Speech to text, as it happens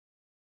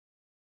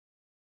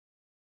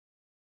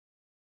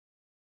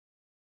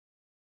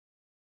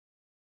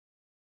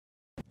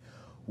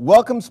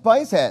Welcome,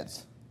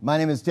 SpiceHeads. My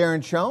name is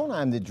Darren Schoen.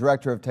 I'm the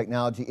Director of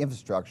Technology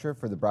Infrastructure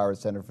for the Broward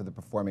Center for the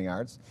Performing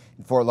Arts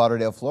in Fort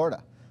Lauderdale,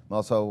 Florida. I'm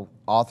also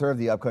author of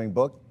the upcoming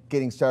book,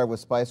 Getting Started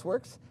with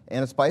Spiceworks,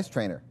 and a Spice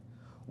Trainer.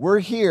 We're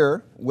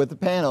here with the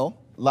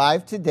panel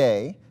live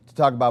today to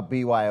talk about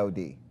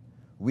BYOD.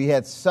 We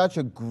had such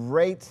a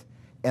great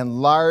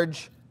and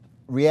large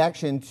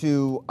reaction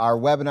to our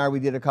webinar we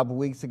did a couple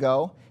weeks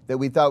ago that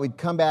we thought we'd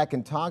come back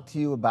and talk to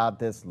you about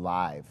this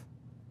live.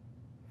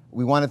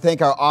 We want to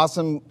thank our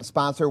awesome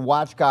sponsor,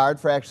 WatchGuard,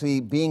 for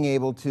actually being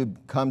able to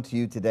come to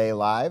you today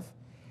live.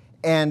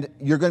 And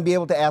you're going to be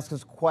able to ask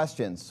us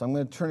questions. So I'm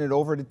going to turn it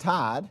over to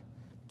Todd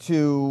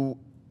to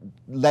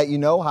let you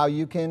know how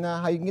you can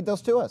get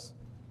those to us.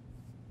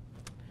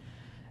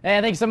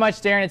 And thanks so much,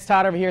 Darren. It's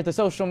Todd over here at the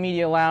Social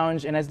Media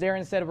Lounge. And as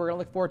Darren said, we're going to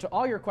look forward to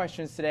all your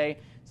questions today.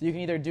 So you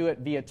can either do it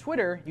via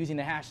Twitter using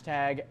the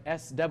hashtag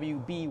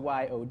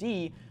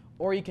SWBYOD,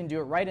 or you can do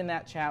it right in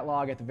that chat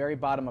log at the very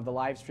bottom of the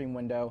live stream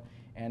window.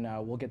 And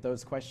we'll get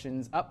those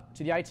questions up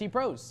to the IT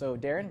pros. So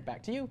Darren,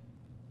 back to you.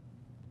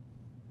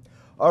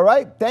 All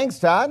right, thanks,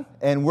 Todd.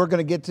 And we're going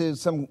to get to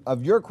some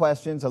of your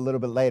questions a little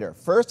bit later.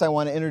 First, I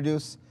want to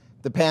introduce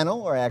the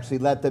panel, or actually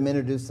let them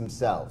introduce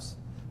themselves.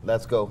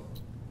 Let's go.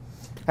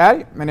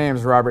 Howdy, my name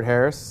is Robert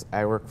Harris.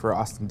 I work for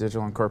Austin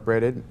Digital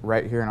Incorporated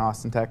right here in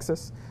Austin,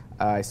 Texas.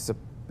 I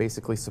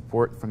basically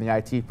support from the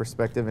IT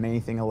perspective and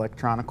anything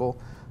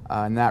electronical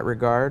in that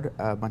regard,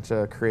 a bunch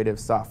of creative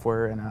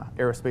software and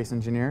aerospace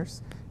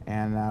engineers.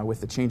 And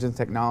with the change in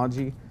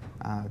technology,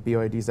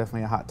 BYOD is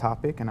definitely a hot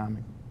topic, and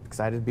I'm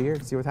excited to be here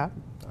and see what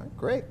happens. All right,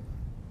 great.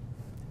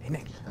 Hey,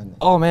 Nick.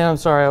 Oh, man, I'm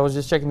sorry. I was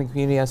just checking the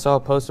community. I saw a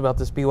post about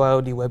this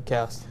BYOD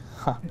webcast.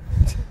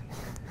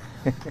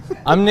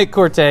 I'm Nick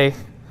Corte,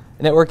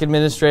 Network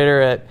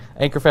Administrator at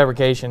Anchor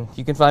Fabrication.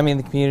 You can find me in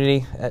the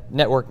community at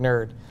Network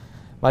Nerd.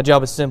 My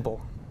job is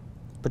simple.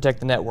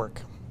 Protect the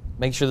network.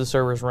 Make sure the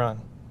servers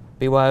run.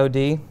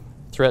 BYOD,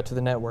 threat to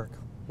the network.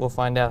 We'll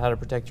find out how to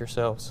protect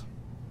yourselves.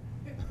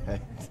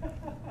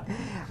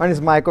 My name is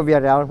Michael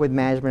Villarreal with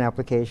Management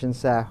Applications,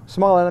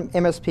 small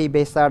MSP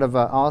based out of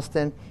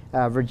Austin,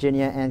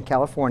 Virginia, and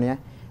California.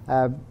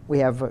 We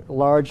have a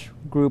large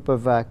group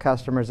of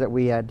customers that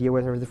we deal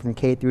with, everything from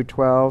K through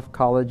 12,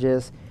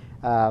 colleges,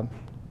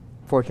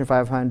 Fortune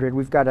 500.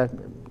 We've got a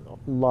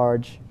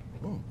large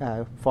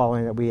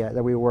following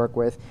that we work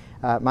with.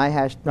 My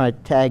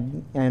tag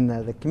in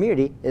the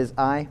community is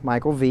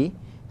Michael V.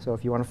 So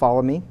if you want to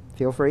follow me,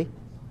 feel free.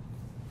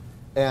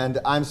 And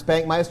I'm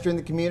Spankmeister in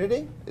the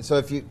community. So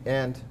if you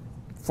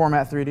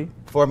Format 3D.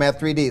 Format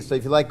 3D. So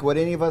if you like what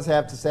any of us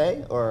have to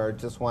say, or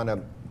just want to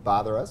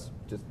bother us,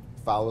 just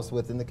follow us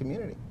within the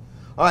community.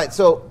 All right.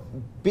 So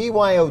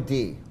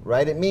BYOD,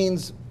 right?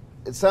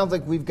 It sounds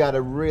like we've got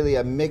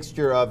a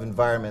mixture of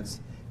environments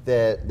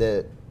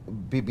that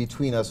be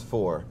between us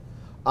four.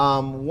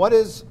 What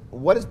does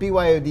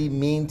BYOD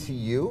mean to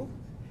you,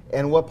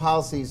 and what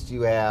policies do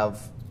you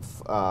have,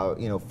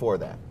 for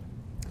that?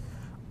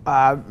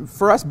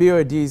 For us,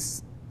 BYOD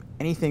is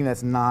anything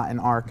that's not in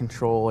our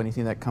control,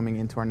 anything that's coming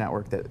into our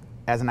network that,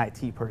 as an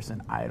IT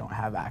person, I don't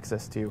have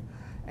access to.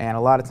 And a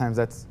lot of times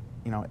that's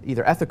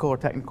either ethical or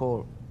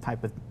technical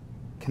type of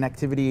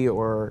connectivity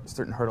or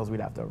certain hurdles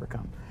we'd have to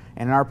overcome.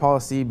 And in our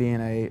policy, being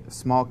a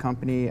small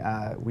company,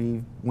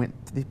 we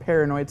went to the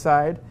paranoid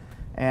side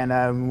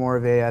and more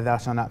of a thou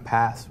shalt not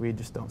pass. We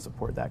just don't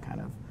support that kind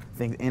of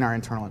thing in our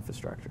internal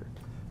infrastructure.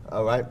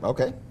 All right.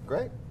 Okay.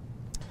 Great.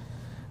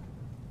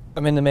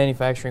 I'm in the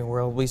manufacturing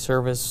world. We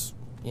service,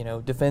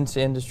 defense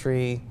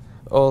industry,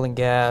 oil and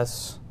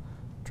gas,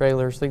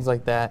 trailers, things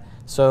like that.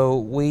 So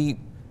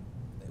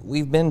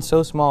we've been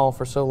so small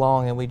for so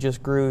long, and we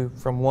just grew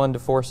from 1 to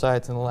 4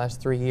 sites in the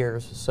last 3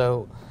 years.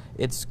 So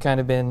it's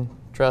kind of been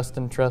trust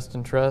and trust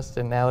and trust,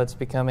 and now it's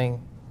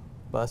becoming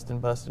bust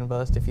and bust and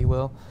bust, if you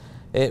will.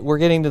 We're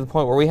getting to the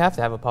point where we have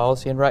to have a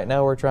policy, and right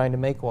now we're trying to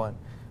make one.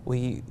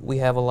 We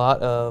have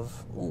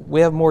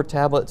more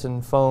tablets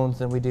and phones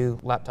than we do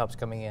laptops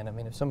coming in. I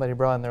mean, if somebody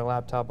brought in their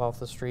laptop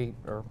off the street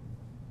or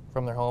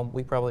from their home,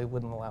 we probably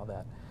wouldn't allow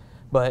that.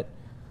 But,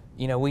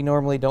 we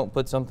normally don't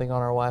put something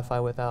on our Wi-Fi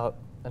without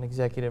an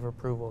executive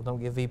approval. Don't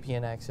give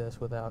VPN access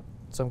without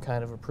some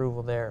kind of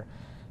approval there.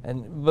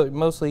 But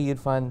mostly you'd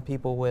find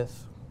people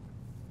with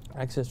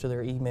access to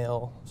their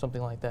email,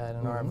 something like that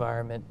in our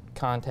environment,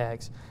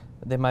 contacts.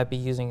 They might be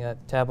using a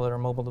tablet or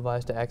mobile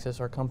device to access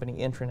our company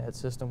intranet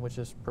system, which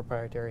is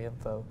proprietary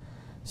info.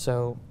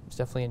 So it's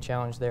definitely a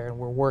challenge there, and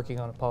we're working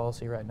on a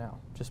policy right now.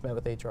 Just met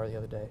with HR the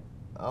other day.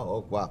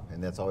 Oh, wow.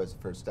 And that's always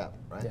the first step,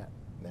 right? Yeah.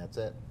 And that's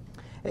it.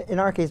 In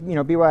our case,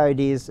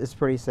 BYOD is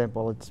pretty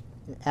simple. It's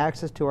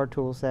access to our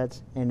tool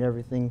sets and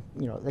everything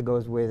that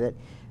goes with it.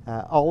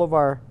 All of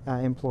our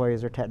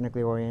employees are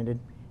technically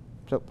oriented,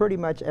 so pretty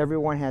much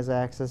everyone has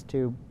access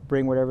to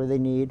bring whatever they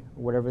need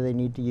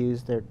to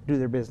use, do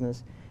their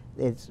business.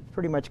 It's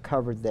pretty much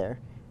covered there.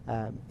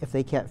 If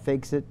they can't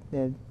fix it,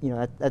 then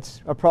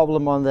that's a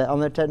problem on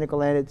the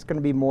technical end. It's going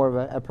to be more of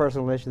a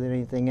personal issue than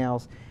anything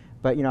else.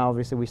 But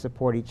obviously we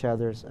support each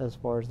other as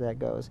far as that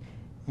goes,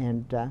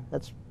 and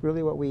that's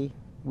really what we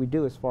we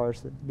do as far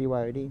as the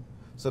BYOD.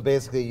 So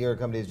basically, your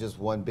company is just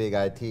one big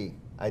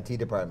IT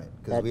department,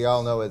 because we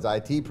all know as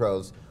IT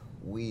pros,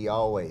 we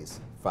always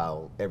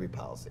follow every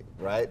policy,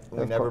 right?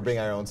 We never bring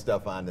our own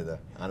stuff onto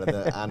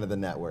the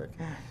network.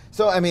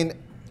 So I mean,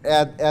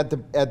 at the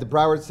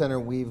Broward Center,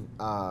 we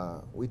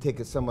take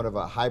a somewhat of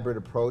a hybrid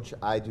approach.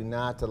 I do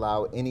not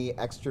allow any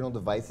external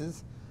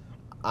devices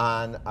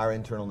on our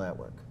internal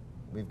network.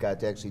 We've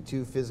got actually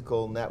 2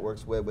 physical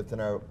networks within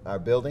our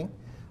building.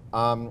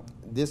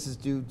 This is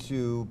due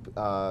to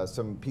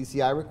some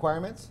PCI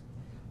requirements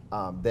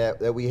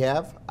that we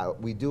have.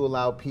 We do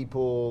allow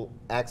people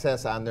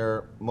access on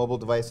their mobile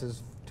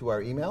devices to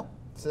our email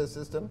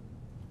system.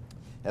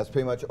 That's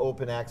pretty much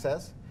open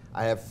access.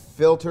 I have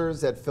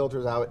filters that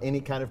filters out any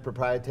kind of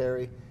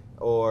proprietary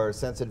or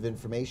sensitive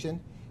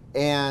information.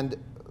 And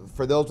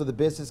for those with a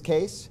business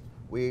case,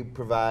 we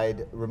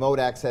provide remote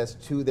access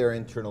to their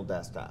internal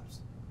desktops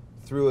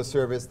through a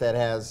service that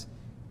has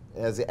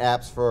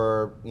apps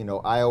for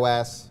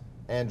iOS,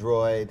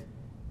 Android,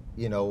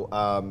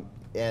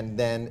 and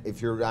then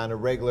if you're on a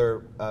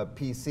regular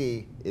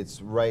PC,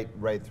 it's right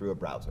through a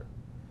browser.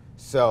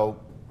 So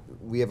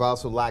we have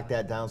also locked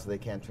that down so they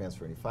can't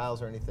transfer any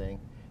files or anything,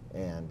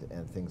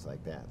 and things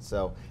like that.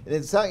 So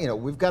it's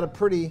we've got a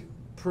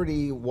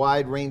pretty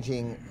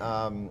wide-ranging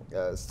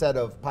set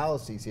of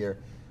policies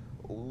here.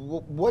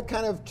 What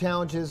kind of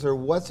challenges, or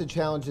what's the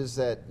challenges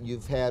that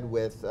you've had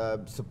with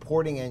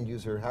supporting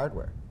end-user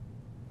hardware?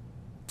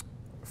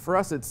 For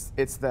us,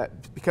 it's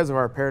that because of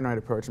our paranoid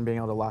approach and being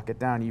able to lock it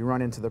down, you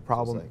run into the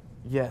problem. Like,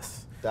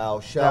 yes. Thou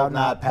shalt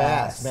not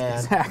pass, man.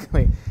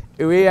 Exactly.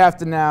 We have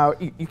to now,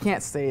 you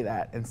can't say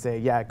that and say,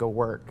 yeah, go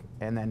work,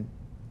 and then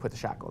put the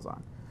shackles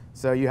on.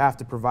 So you have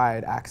to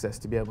provide access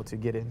to be able to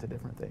get into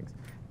different things.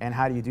 And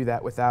how do you do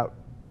that without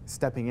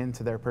stepping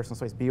into their personal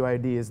space?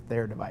 BYOD is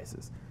their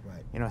devices.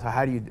 Right. So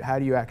how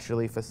do you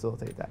actually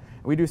facilitate that?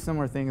 We do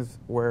similar things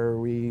where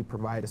we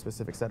provide a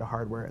specific set of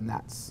hardware, and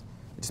it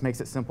just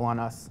makes it simple on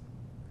us.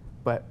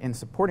 But in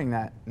supporting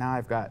that, now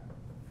I've got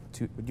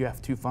do you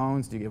have 2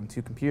 phones? Do you give them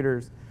 2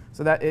 computers?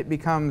 So that it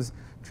becomes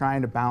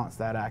trying to balance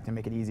that act and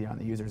make it easy on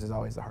the users is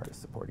always the hardest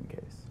supporting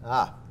case.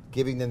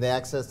 Giving them the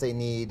access they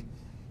need,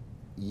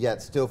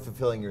 yet still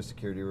fulfilling your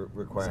security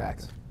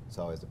requirements. Exactly. It's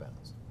always the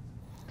balance.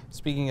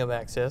 Speaking of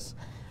access,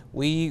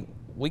 we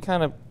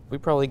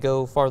probably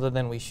go farther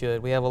than we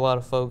should. We have a lot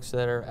of folks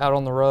that are out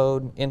on the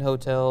road, in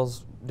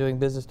hotels, doing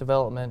business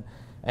development,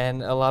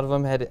 and a lot of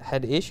them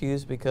had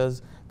issues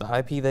because the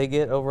IP they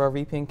get over our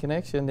VPN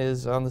connection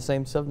is on the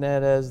same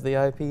subnet as the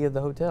IP of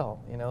the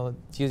hotel.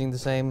 It's using the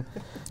same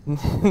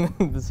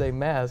the same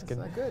mask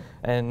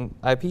and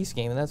IP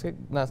scheme, and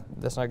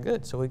that's not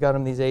good. So we got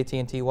them these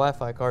AT&T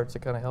Wi-Fi cards to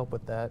kind of help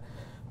with that.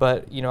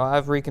 But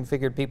I've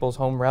reconfigured people's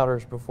home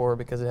routers before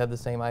because it had the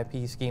same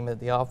IP scheme at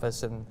the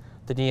office, and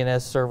the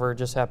DNS server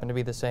just happened to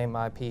be the same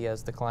IP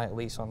as the client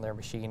lease on their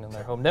machine and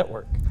their home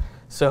network.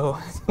 So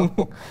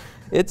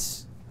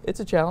it's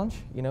a challenge.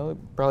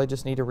 Probably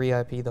just need to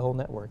re-IP the whole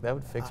network. That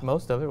would fix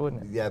most of it,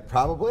 wouldn't it? Yeah,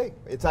 probably.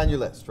 It's on your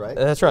list, right?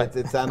 That's right.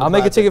 It's on I'll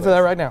make a ticket for that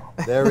right now.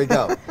 There we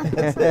go.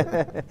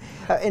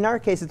 In our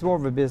case, it's more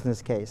of a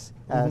business case.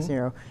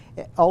 So,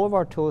 all of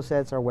our tool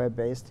sets are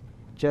web-based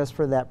just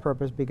for that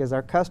purpose, because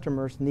our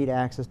customers need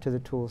access to the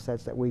tool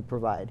sets that we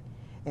provide.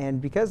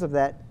 And because of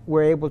that,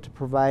 we're able to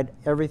provide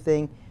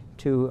everything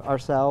to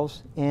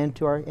ourselves and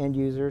to our end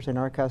users and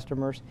our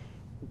customers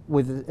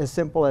with as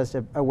simple as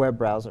a web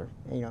browser.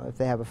 If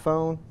they have a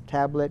phone,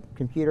 tablet,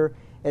 computer,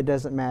 it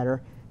doesn't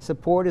matter.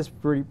 Support is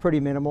pretty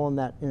minimal in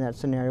that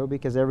scenario,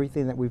 because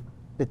everything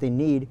that they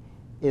need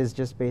is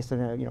just based on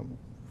a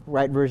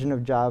right version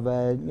of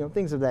Java,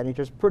 things of that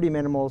nature. It's pretty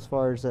minimal as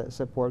far as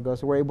support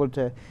goes. So we're able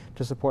to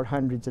support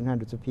hundreds and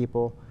hundreds of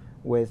people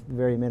with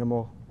very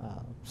minimal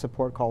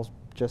support calls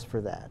just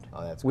for that.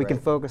 Oh, that's we great.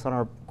 can focus on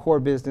our core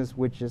business,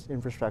 which is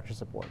infrastructure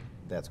support.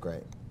 That's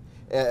great.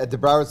 At the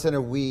Broward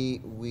Center,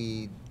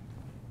 we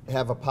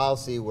have a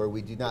policy where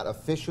we do not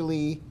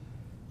officially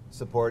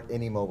support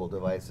any mobile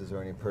devices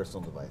or any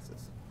personal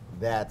devices.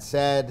 That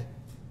said,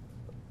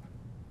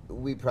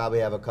 we probably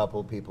have a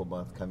couple people a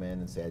month come in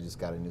and say, I just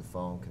got a new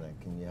phone,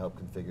 can you help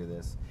configure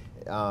this?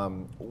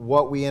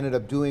 What we ended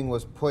up doing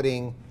was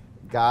putting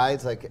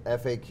guides like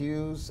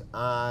FAQs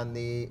on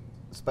the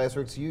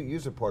SpiceRex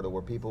user portal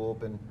where people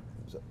open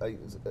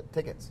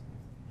tickets.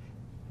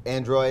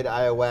 Android,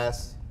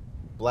 iOS,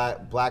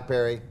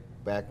 BlackBerry,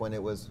 back when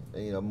it was a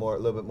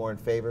little bit more in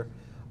favor,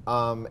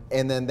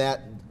 and then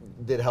that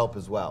did help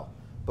as well.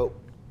 But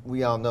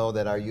we all know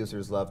that our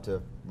users love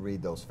to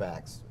read those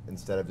facts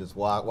instead of just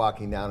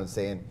walking down and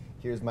saying,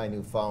 "Here's my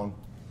new phone,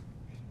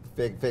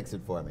 fix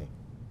it for me."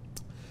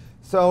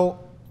 So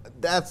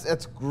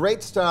that's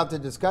great to start off the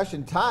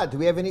discussion. Todd, do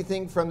we have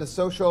anything from the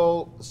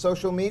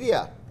social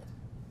media?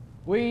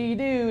 We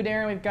do,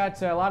 Darren. We've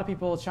got a lot of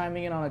people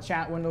chiming in on the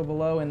chat window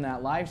below in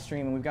that live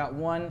stream, and we've got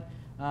one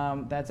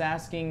that's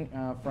asking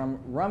from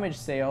Rummage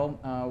Sale,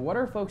 what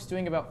are folks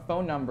doing about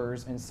phone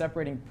numbers and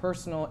separating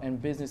personal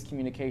and business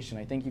communication?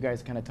 I think you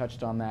guys kind of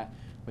touched on that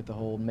with the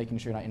whole making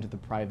sure not into the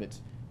private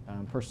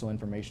personal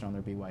information on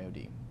their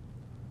BYOD.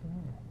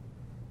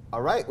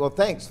 All right. Well,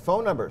 thanks.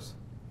 Phone numbers.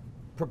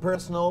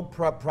 Personal,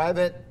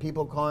 private,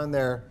 people calling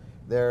their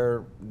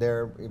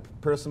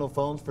personal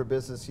phones for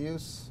business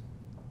use.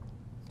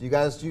 Do you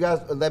guys?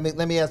 Let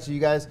me ask you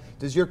guys.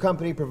 Does your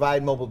company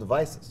provide mobile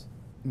devices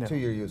to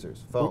your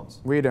users?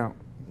 Phones? We don't.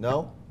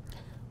 No.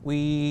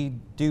 We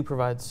do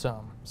provide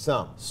some.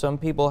 Some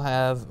people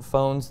have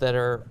phones that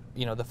are,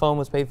 the phone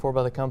was paid for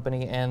by the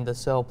company and the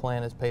cell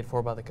plan is paid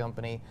for by the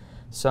company.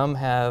 Some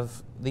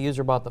have, the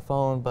user bought the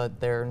phone, but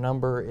their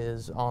number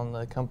is on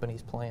the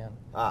company's plan.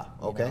 Ah,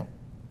 okay.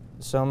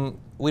 Some,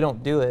 we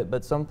don't do it,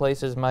 but some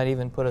places might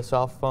even put a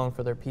soft phone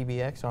for their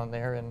PBX on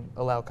there and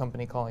allow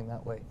company calling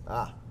that way.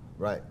 Ah,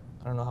 right.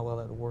 I don't know how well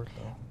that would work,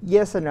 though.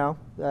 Yes and no.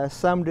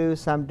 Some do,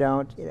 some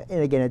don't.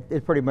 And again,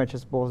 it pretty much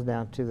just boils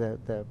down to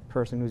the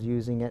person who's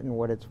using it and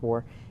what it's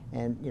for.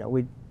 And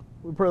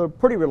we're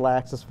pretty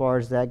relaxed as far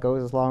as that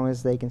goes, as long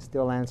as they can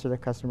still answer the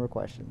customer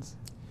questions.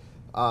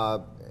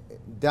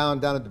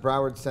 Down at the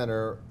Broward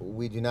Center,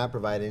 we do not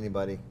provide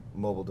anybody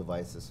mobile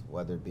devices,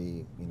 whether it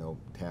be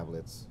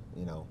tablets,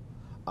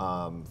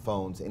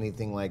 phones,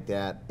 anything like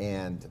that.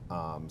 And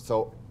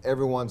so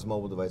everyone's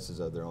mobile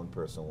devices are their own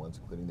personal ones,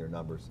 including their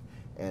numbers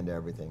and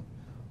everything.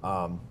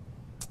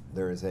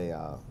 There is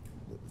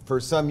for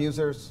some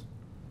users,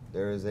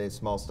 there is a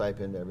small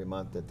stipend every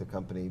month that the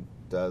company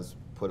does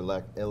put a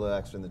little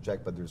extra in the check,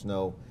 but there's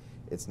no,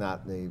 it's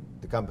not the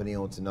company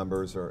owns the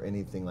numbers or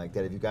anything like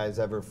that. Have you guys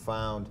ever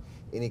found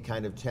any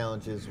kind of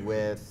challenges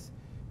with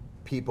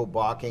people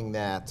balking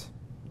that,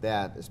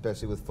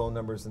 especially with phone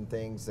numbers and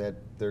things, that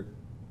they're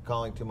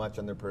calling too much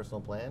on their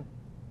personal plan?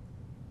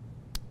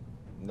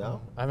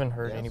 No? I haven't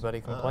heard anybody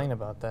complain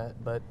about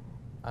that, but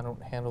I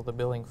don't handle the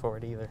billing for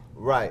it either.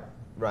 Right.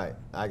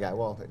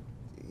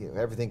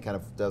 Everything kind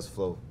of does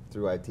flow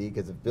through IT,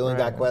 because if billing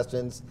got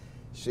questions,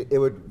 it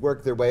would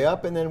work their way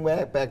up and then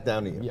back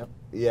down to you. Yep.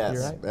 Yes,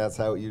 You're right. That's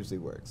how it usually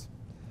works.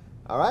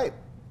 All right.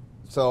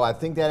 So I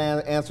think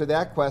that answered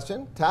that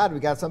question. Todd, we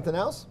got something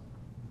else?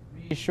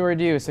 We sure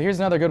do. So here's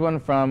another good one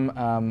from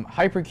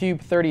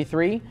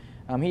Hypercube33.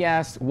 He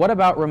asked, what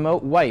about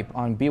remote wipe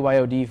on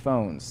BYOD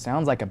phones?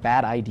 Sounds like a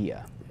bad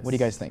idea. Yes. What do you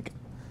guys think?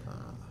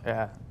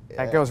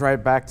 That goes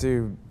right back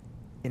to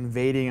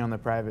invading on the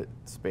private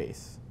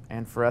space.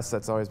 And for us,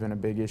 that's always been a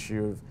big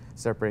issue of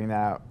separating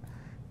that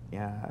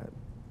out.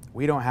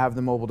 We don't have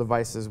the mobile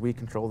devices. We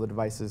control the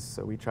devices,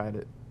 so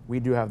we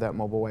do have that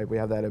mobile wipe. We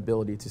have that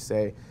ability to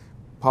say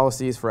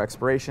policies for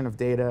expiration of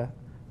data,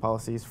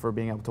 policies for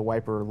being able to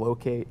wipe or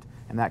locate,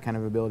 and that kind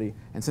of ability.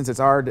 And since it's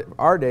our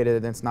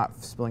data, then it's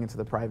not spilling into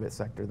the private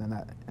sector, then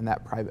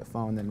that private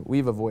phone, then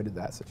we've avoided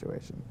that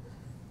situation.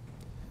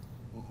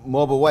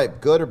 Mobile wipe,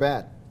 good or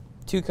bad?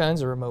 Two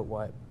kinds of remote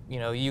wipe.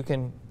 You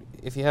can,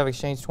 if you have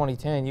Exchange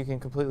 2010, you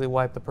can completely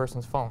wipe the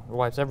person's phone. It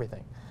wipes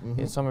everything.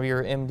 Mm-hmm. Some of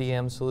your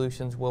MDM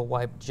solutions will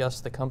wipe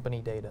just the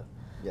company data.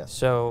 Yes.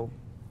 So,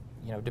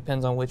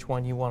 depends on which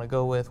one you want to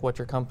go with, what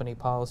your company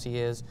policy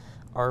is.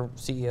 Our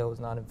CEO is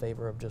not in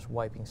favor of just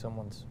wiping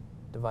someone's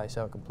device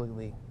out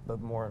completely,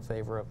 but more in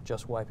favor of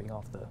just wiping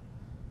off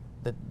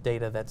the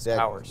data that's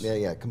ours.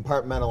 Yeah,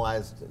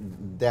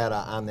 compartmentalized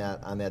data on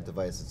that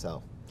device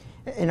itself.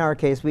 In our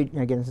case,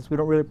 since we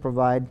don't really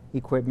provide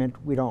equipment,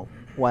 we don't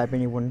wipe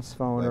anyone's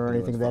phone or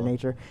anything of that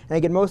nature. And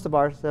again, most of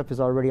our stuff is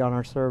already on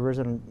our servers,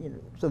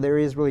 and so there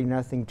is really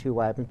nothing to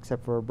wipe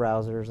except for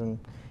browsers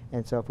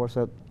and so forth.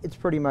 So it's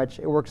pretty much,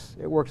 it works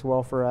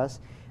well for us.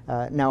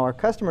 Now our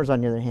customers, on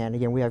the other hand,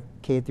 again, we have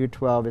K through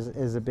 12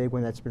 is a big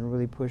one that's been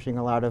really pushing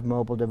a lot of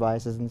mobile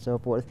devices and so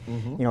forth.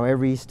 Mm-hmm.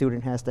 Every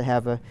student has to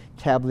have a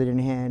tablet in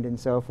hand and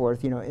so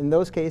forth. In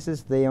those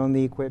cases, they own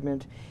the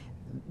equipment.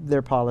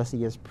 Their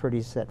policy is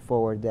pretty set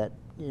forward that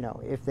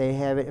if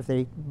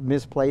they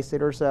misplace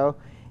it or so,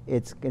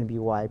 it's going to be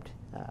wiped,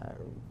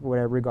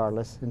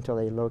 regardless, until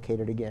they locate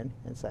it again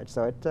and such.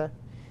 So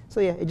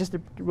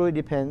it really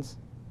depends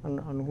on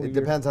who. It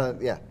depends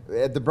on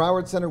At the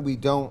Broward Center, we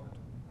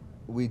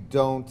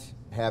don't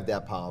have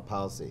that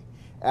policy.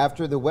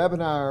 After the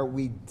webinar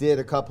we did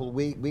a couple of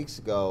weeks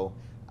ago,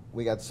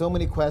 we got so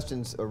many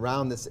questions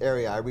around this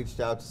area. I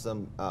reached out to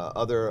some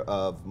other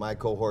of my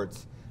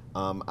cohorts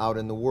out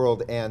in the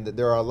world, and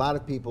there are a lot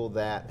of people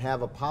that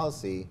have a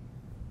policy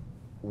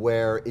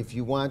where if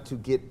you want to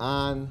get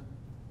on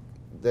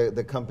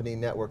the company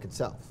network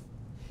itself,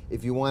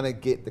 if you want to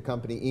get the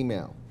company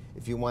email,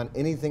 if you want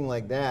anything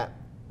like that,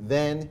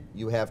 then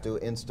you have to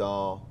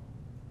install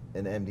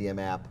an MDM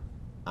app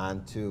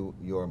onto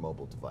your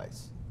mobile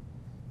device.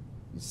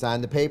 You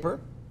sign the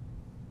paper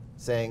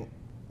saying,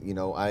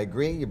 I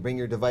agree, you bring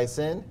your device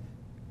in,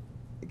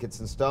 it gets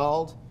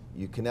installed,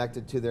 you connect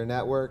it to their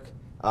network,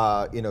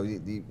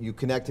 you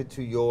connect it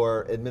to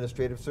your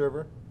administrative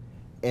server,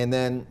 and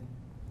then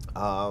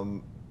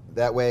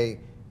that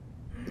way,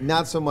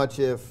 not so much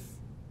if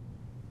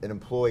an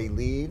employee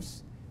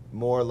leaves,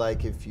 more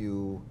like if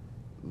you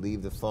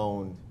leave the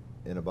phone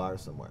in a bar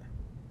somewhere,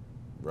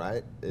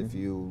 right? Mm-hmm. If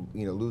you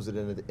lose it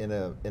in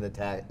a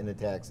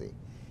taxi,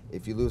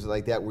 if you lose it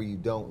like that where you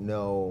don't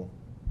know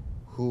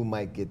who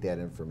might get that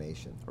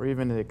information. Or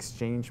even an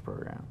exchange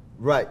program.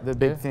 Right. The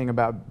big thing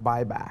about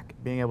buyback,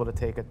 being able to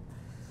take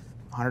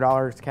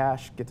 $100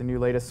 cash, get the new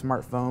latest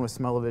smartphone with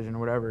smell-o-vision or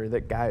whatever.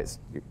 That guys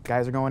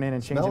are going in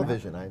and changing.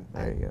 Smell-o-vision.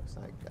 There you go.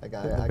 I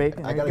got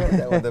to get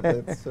that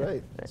one. That's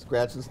right.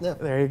 Scratch and sniff.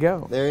 There you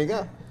go. There you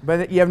go.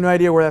 But you have no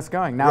idea where that's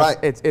going. Now Right.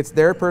 it's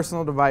their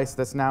personal device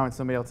that's now in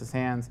somebody else's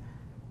hands.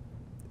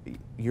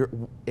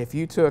 If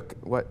you took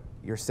what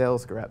your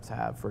sales reps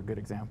have, for a good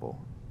example,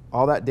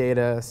 all that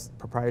data,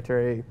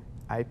 proprietary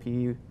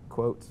IP,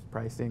 quotes,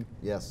 pricing,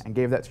 Yes. and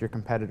gave that to your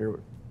competitor,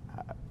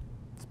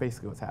 it's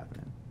basically what's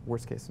happening.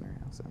 Worst case scenario.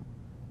 So.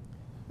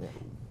 Yeah.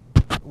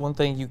 One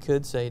thing you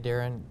could say,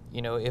 Darren,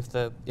 you know, if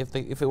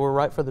it were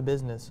right for the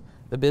business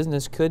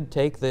could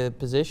take the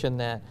position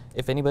that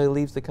if anybody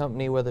leaves the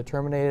company, whether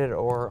terminated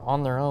or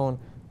on their own,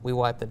 we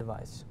wipe the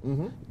device.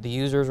 Mm-hmm. The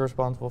user is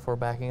responsible for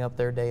backing up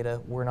their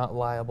data. We're not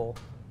liable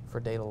for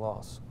data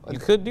loss. You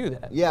could do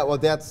that. Yeah, well,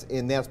 that's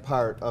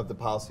part of the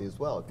policy as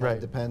well. It kind Right.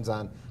 of depends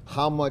on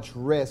how much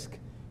risk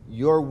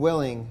you're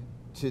willing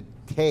to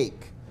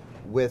take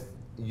with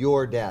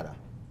your data.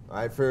 All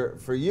right,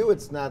 for you,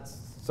 it's not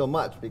so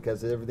much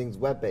because everything's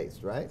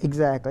web-based, right?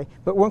 Exactly.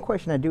 But one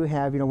question I do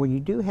have, when you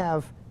do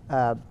have,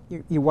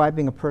 you're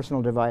wiping a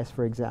personal device,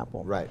 for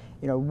example. Right.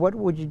 What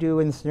would you do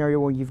in the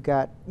scenario where you've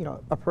got,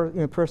 a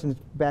person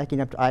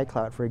backing up to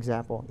iCloud, for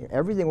example?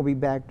 Everything will be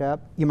backed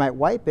up. You might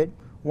wipe it.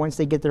 Once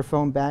they get their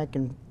phone back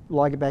and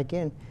log it back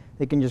in,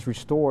 they can just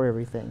restore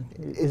everything.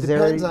 It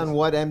depends on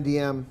what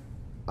MDM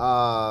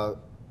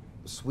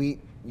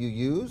suite you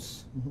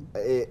use,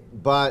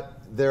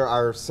 but there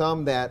are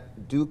some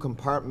that do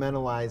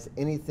compartmentalize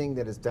anything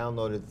that is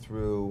downloaded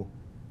through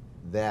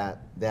that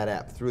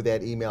app, through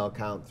that email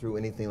account, through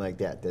anything like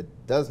that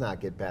does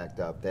not get backed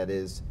up. That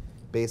is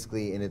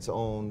basically in its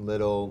own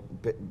little,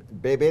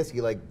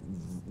 basically like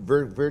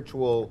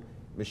virtual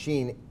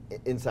machine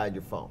inside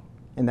your phone.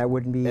 And that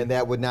wouldn't be. And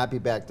that would not be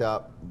backed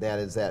up. That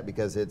is that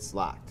because it's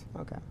locked.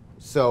 Okay.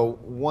 So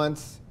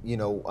once you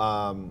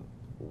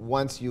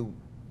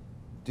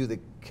do the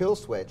kill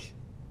switch,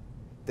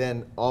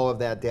 then all of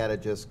that data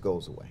just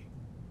goes away,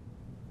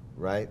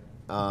 right?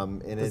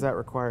 And Does that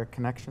require a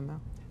connection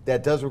though?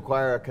 That does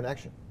require a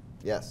connection,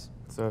 yes.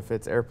 So if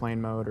it's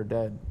airplane mode or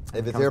dead,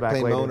 If it's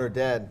airplane mode or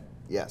dead,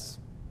 yes.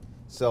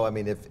 So I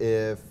mean,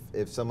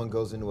 if someone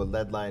goes into a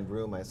lead-lined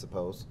room, I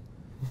suppose,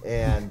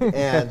 and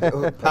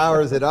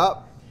powers it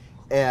up,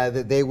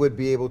 that they would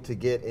be able to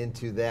get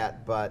into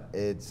that. But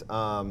it's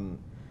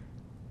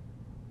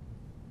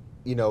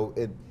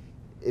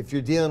if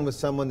you're dealing with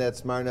someone that's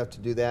smart enough to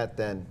do that,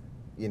 then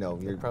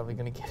You're probably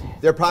going to get it.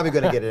 they're probably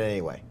going to get it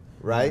anyway,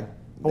 right?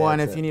 Well,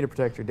 and That's if you need to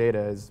protect your data,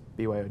 is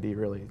BYOD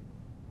really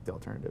the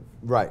alternative?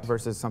 Right.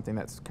 Versus something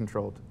that's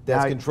controlled.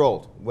 That's Now,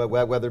 controlled,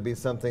 whether it be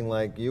something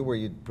like you where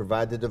you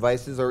provide the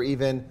devices, or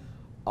even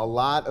a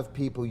lot of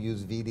people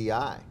use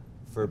VDI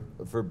for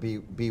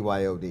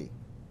BYOD.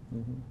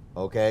 Mm-hmm.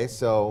 Okay,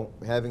 so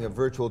having a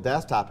virtual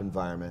desktop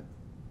environment,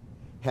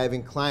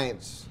 having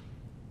clients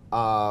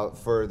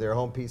for their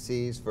home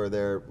PCs, for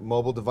their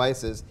mobile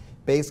devices,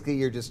 basically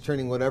you're just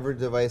turning whatever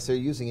device they're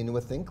using into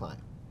a thin client.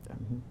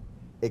 Mm-hmm.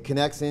 It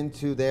connects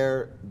into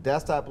their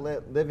desktop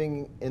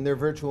living in their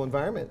virtual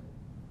environment.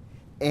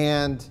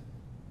 And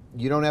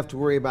you don't have to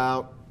worry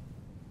about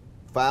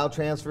file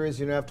transfers,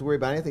 you don't have to worry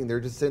about anything.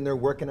 They're just sitting there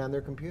working on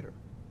their computer.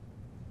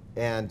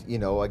 And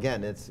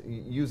again, it's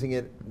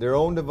using their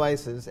own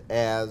devices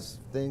as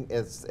thin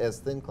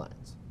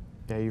clients.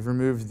 Yeah, you've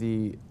removed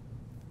the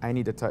I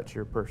need to touch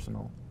your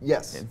personal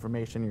Yes.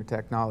 information, your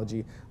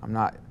technology. I'm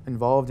not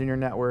involved in your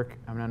network.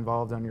 I'm not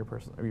involved on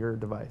your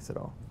device at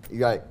all.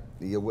 Right.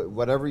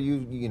 Whatever you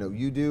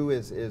do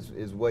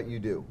is what you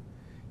do.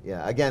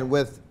 Yeah. Again,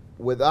 with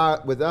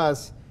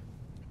us,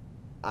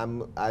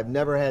 I've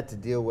never had to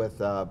deal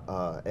with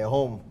a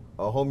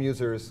home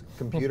user's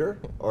computer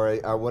or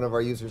one of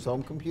our users'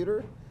 home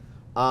computer.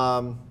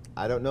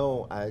 I don't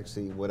know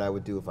actually what I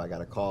would do if I got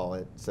a call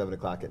at 7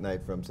 o'clock at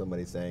night from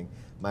somebody saying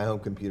my home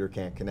computer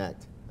can't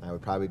connect. I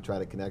would probably try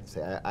to connect and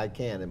say, I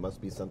can. It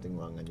must be something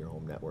wrong on your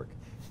home network.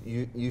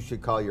 You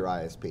should call your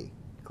ISP.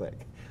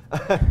 Click.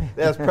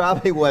 That's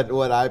probably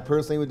what I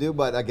personally would do.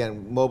 But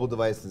again, mobile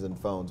devices and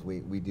phones,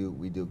 we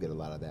do get a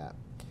lot of that.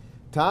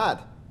 Todd,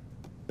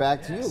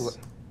 back to you.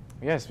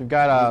 Yes, we've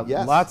got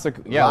Yes. lots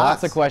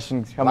of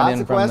questions coming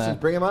in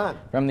Bring them on.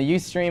 from the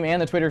Ustream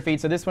and the Twitter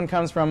feed. So this one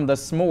comes from the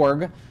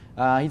Smorg.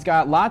 He's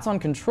got lots on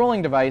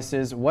controlling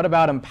devices. What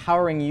about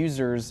empowering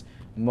users'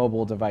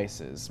 mobile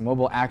devices?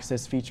 Mobile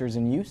access features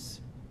in use?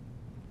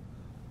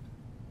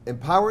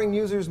 Empowering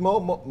users'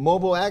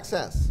 mobile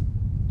access.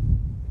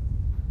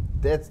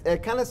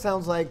 It kind of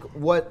sounds like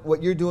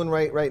what you're doing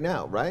right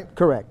now, right?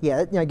 Correct.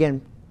 Yeah.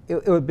 Again,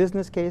 it was a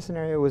business case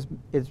scenario.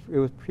 It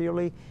was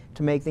purely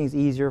to make things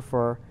easier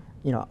for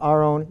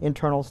our own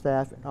internal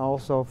staff and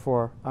also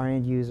for our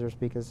end users,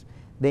 because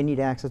they need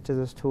access to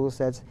those tool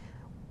sets.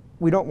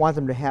 We don't want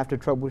them to have to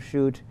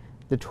troubleshoot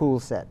the tool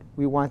set.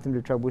 We want them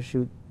to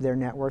troubleshoot their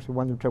networks. We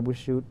want them to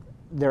troubleshoot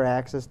their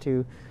access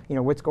to,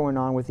 what's going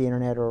on with the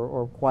internet,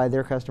 or why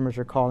their customers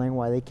are calling,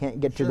 why they can't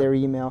get to their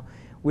email.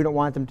 We don't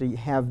want them to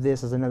have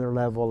this as another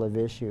level of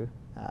issue.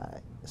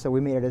 So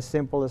we made it as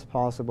simple as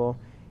possible,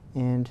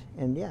 and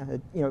yeah,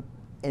 and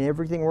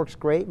everything works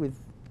great with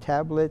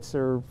tablets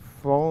or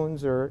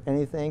phones or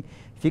anything.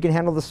 If you can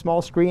handle the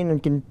small screen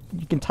and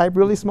you can type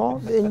really small,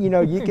 then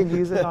you can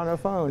use it on a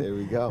phone. There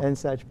we go. And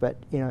such. But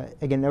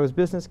again, that was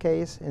business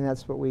case, and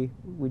that's what we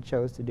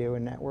chose to do,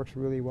 and that works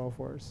really well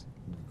for us.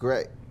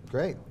 Great.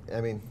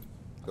 I mean,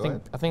 go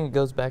ahead. I think it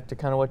goes back to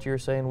kind of what you were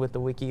saying with the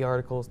wiki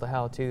articles, the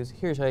how-tos.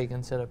 Here's how you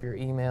can set up your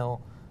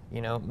email.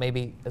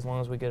 Maybe as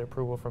long as we get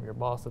approval from your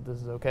boss that this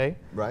is okay.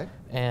 Right.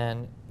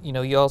 And,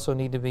 you also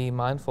need to be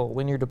mindful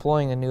when you're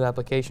deploying a new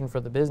application for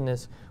the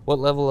business, what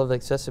level of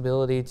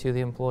accessibility to the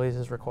employees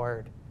is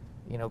required.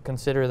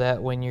 Consider that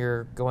when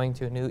you're going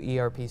to a new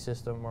ERP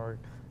system or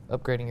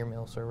upgrading your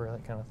mail server,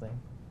 that kind of thing.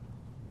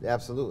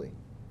 Absolutely.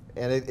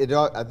 And I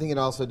think it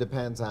also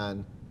depends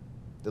on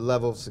the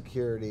level of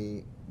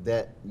security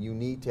that you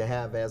need to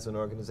have as an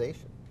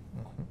organization.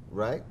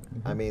 Right?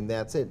 I mean,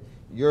 that's it.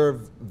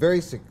 You're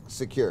very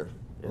secure,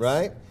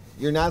 right?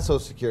 You're not so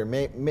secure.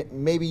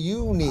 Maybe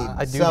you need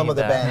some of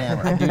the band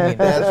hammer. I do need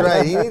that. That's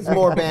right. He needs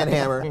more band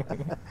hammer.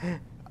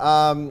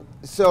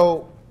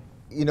 So,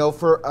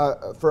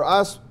 for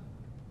us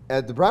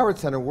at the Broward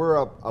Center, we're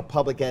a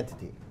public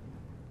entity.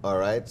 All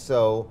right.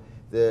 So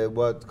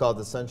what's called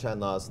the Sunshine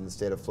Laws in the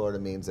state of Florida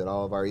means that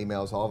all of our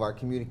emails, all of our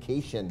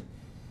communication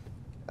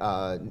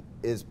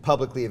is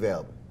publicly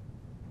available.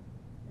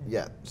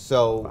 Yeah.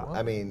 So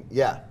I mean,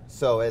 yeah.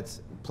 So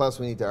it's plus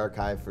we need to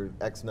archive for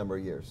X number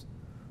of years,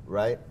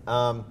 right?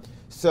 For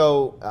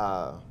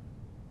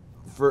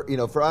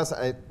us,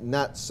 I'm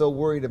not so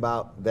worried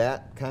about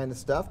that kind of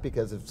stuff,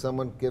 because if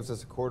someone gives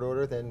us a court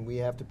order, then we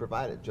have to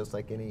provide it, just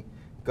like any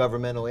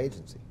governmental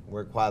agency.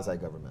 We're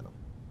quasi-governmental.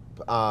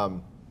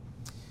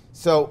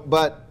 So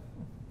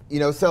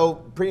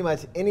pretty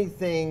much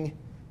anything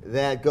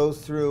that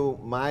goes through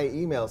my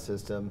email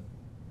system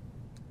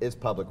is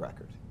public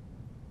record.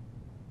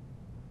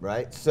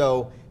 Right?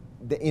 So,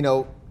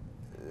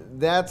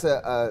 that's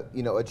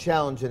a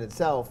challenge in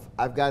itself.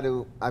 I've got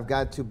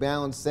to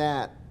balance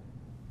that,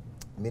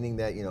 meaning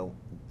that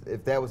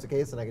if that was the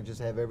case, then I could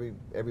just have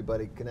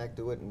everybody connect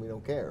to it and we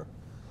don't care.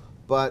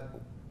 But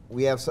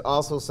we have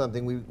also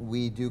something,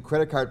 we do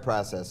credit card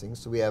processing,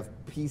 so we have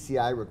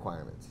PCI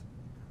requirements.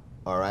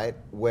 All right,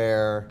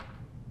 where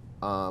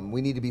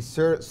we need to be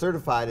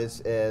certified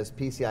as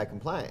PCI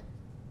compliant.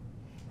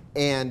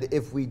 And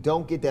if we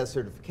don't get that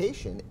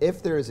certification,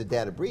 if there is a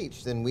data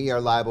breach, then we are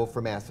liable for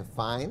massive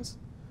fines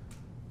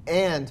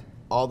and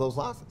all those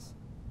losses.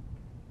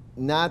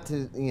 Not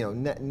to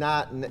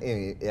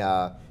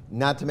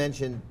not to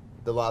mention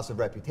the loss of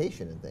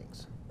reputation and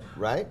things,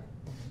 right?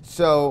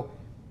 So,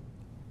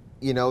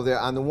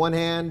 on the one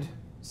hand,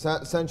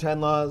 sunshine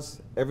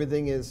laws,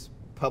 everything is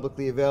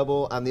publicly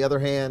available. On the other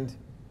hand,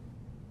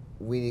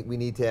 we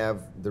need to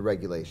have the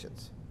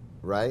regulations,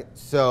 right?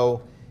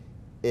 So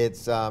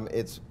it's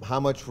how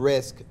much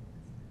risk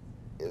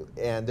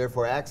and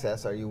therefore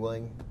access are you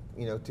willing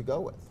to go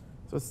with?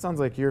 So it sounds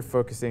like you're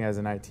focusing as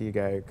an IT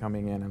guy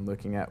coming in and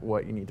looking at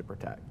what you need to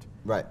protect.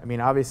 Right. I mean,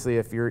 obviously,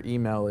 if your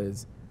email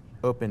is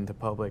open to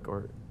public,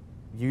 or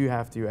you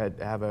have to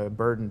have a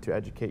burden to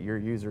educate your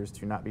users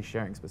to not be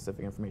sharing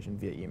specific information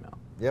via email.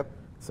 Yep.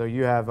 So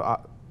you have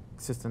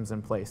systems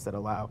in place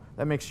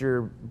that makes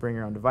your bring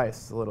your own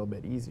device a little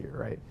bit easier,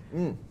 right?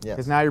 Yes.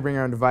 Because now your bring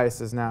your own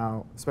device is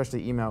now,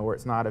 especially email, where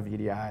it's not a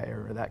VDI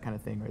or that kind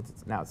of thing, where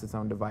now it's its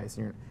own device,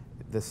 and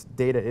this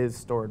data is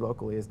stored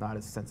locally, is not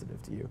as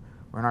sensitive to you.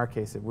 Or in our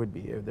case, it would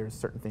be. There's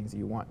certain things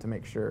you want to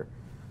make sure.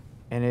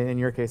 And in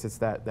your case, it's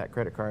that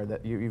credit card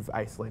that you've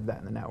isolated that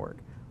in the network.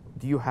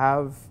 Do you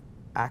have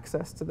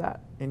access to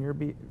that in your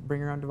bring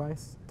your own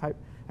device type?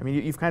 I mean,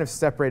 you've kind of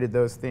separated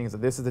those things.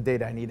 This is the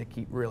data I need to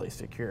keep really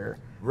secure,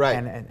 right,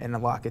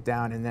 and lock it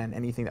down, and then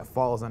anything that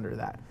falls under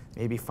that,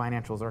 maybe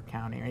financials or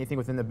accounting or anything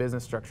within the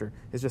business structure,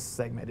 is just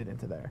segmented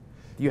into there.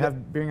 Do you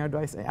have bring your own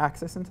device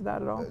access into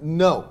that at all?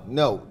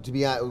 No. To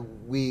be honest,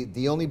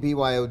 the only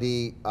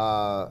BYOD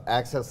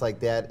access like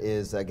that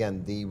is,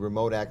 again, the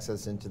remote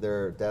access into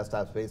their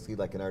desktops, basically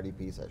like an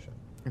RDP session.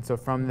 And so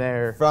from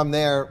there,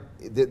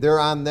 they're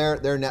on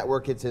their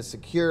network. It's as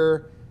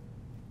secure,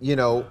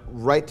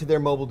 right to their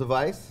mobile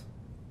device,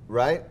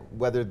 right?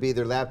 Whether it be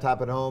their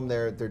laptop at home,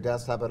 their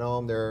desktop at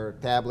home, their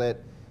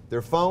tablet,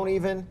 their phone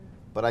even.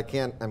 But I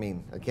can't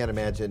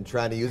imagine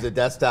trying to use a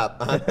desktop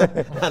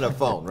on a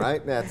phone,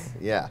 right?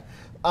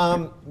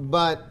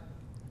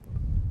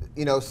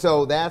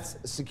 So that's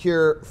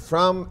secure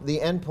from the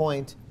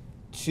endpoint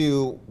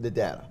to the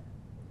data.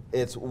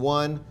 It's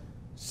one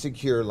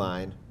secure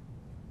line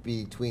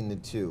between the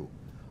two.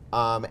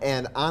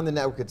 And on the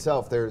network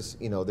itself, there's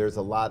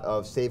a lot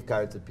of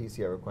safeguards that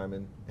PCI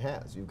requirement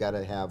has. You've got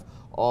to have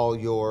all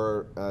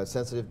your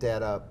sensitive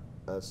data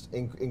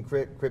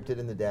encrypted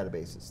in the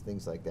databases,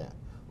 things like that.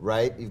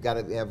 right? You've got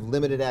to have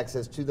limited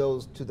access to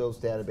those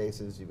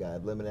databases. You've got to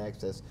have limited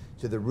access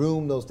to the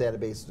room those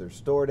databases are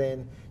stored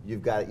in.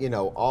 You've got, you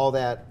know, all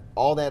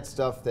that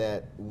stuff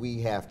that we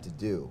have to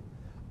do.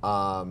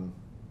 And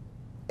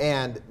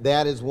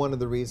that is one of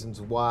the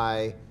reasons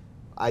why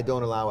I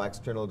don't allow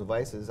external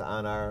devices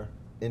on our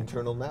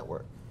internal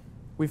network.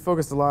 We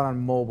focused a lot on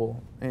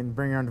mobile, and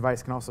bring your own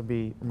device can also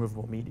be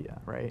removable media,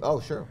 right?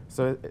 Oh, sure.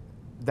 So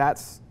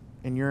that's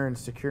in your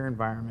secure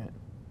environment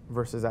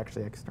versus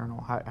actually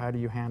external. How do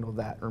you handle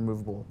that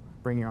removable,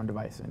 bring your own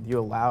device in? Do you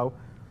allow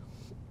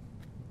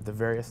the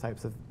various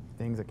types of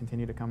things that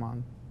continue to come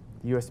on?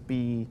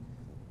 USB,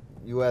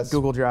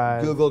 Google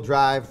Drive. Google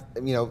Drive,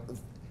 you know,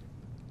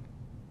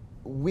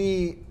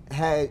 we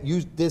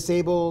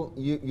disable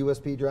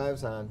USB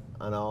drives on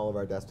all of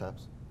our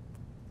desktops.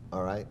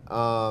 All right.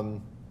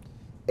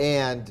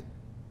 And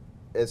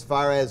as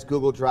far as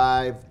Google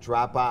Drive,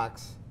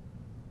 Dropbox,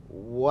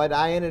 what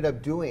I ended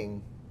up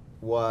doing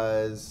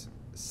was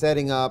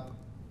setting up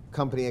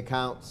company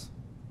accounts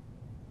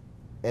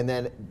and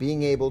then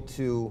being able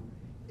to,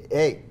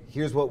 hey,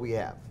 here's what we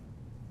have.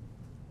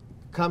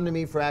 Come to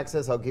me for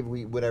access, I'll give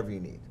you whatever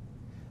you need.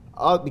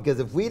 Because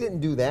if we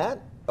didn't do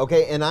that,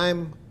 okay, and I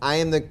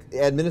am the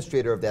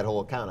administrator of that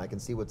whole account. I can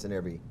see what's in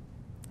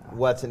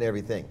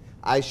everything.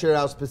 I share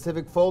out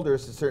specific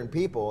folders to certain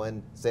people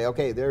and say,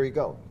 okay, there you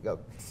go.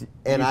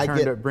 And I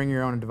get to bring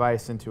your own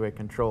device into a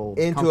controlled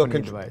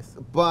company device.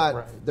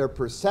 But their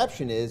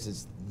perception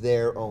is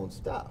their own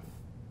stuff,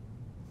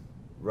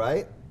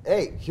 right?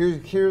 Hey,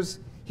 here's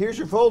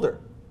your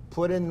folder.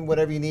 Put in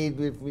whatever you need.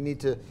 If we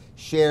need to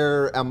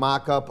share a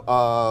mock-up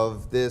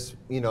of this,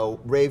 you know,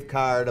 rave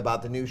card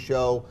about the new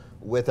show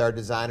with our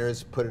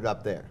designers, put it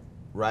up there,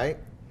 right?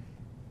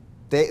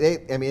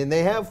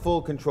 They have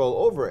full control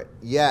over it.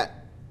 Yet,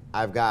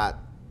 I've got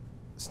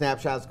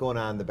snapshots going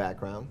on in the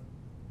background.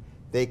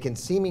 They can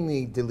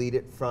seemingly delete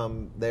it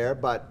from there,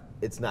 but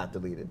it's not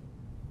deleted,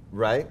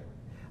 right?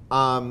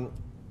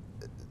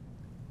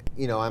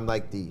 You know, I'm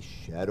like the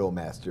shadow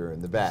master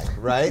in the back,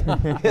 right?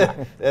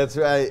 That's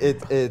right.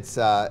 It's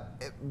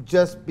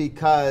just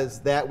because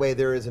that way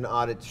there is an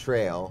audit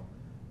trail.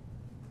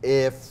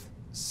 If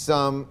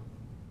some,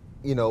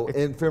 you know,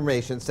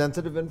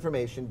 sensitive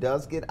information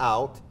does get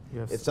out,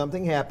 yes. If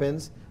something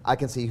happens, I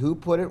can see who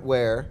put it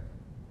where.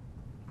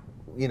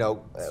 You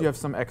know, so you have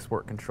some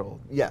export control.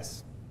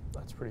 Yes,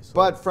 that's pretty sweet.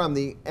 But from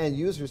the end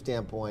user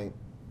standpoint,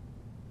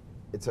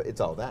 it's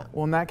all that.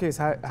 Well, in that case,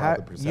 how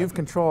you've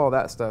controlled all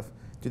that stuff.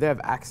 Do they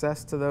have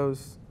access to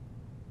those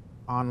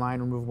online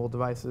removable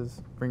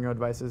devices, bring your own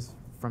devices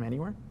from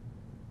anywhere,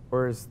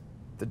 or is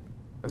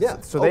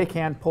so they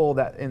can pull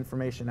that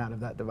information out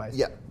of that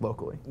device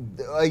locally?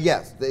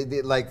 Yes,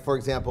 they like, for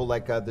example,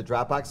 like the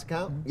Dropbox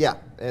account. Mm-hmm. Yeah,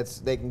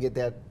 they can get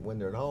that when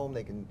they're at home.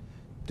 They can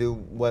do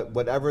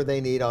whatever they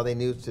need. All they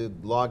need is to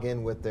log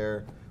in with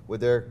their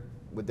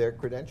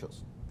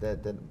credentials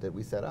that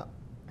we set up.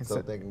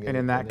 So they can get. And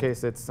in that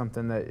case, it's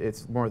something that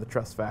it's more the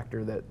trust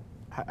factor. That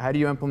how do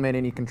you implement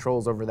any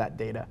controls over that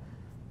data?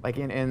 Like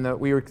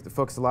we were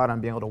focused a lot on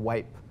being able to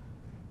wipe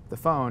the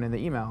phone and the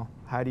email.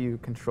 How do you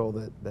control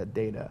that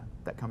data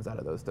that comes out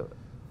of those?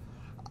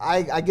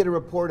 I get a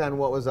report on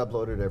what was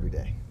uploaded every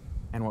day.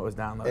 And what was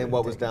downloaded. And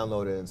what was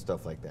downloaded and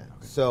stuff like that. Okay.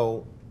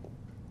 So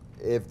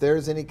if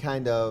there's any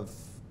kind of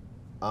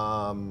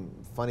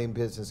funny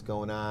business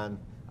going on,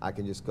 I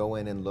can just go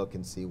in and look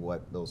and see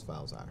what those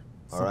files are.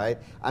 All right?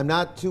 I'm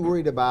not too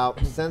worried about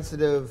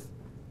sensitive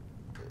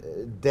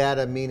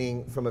data,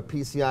 meaning from a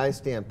PCI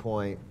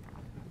standpoint,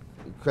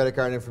 credit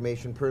card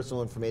information,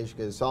 personal information,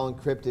 because it's all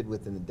encrypted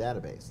within the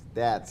database.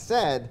 That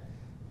said,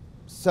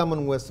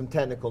 someone with some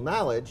technical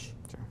knowledge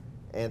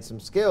and some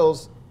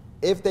skills,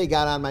 if they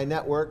got on my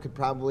network, could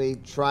probably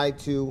try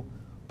to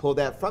pull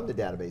that from the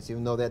database,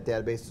 even though that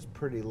database is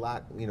pretty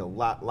locked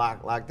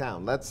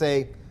down. Let's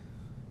say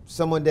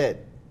someone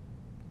did.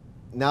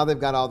 Now they've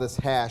got all this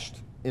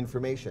hashed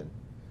information.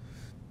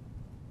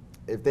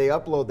 If they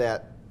upload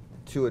that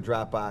to a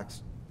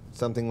Dropbox,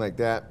 something like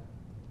that,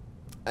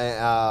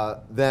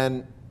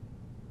 then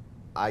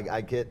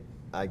I get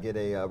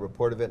a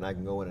report of it, and I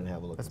can go in and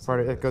have a look. That's part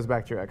of it. It goes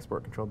back to your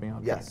export control, being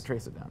able to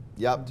trace it down.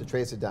 Yep, to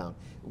trace it down.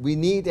 We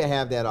need to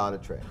have that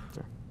audit trail.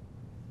 Sure.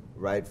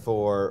 Right,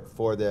 for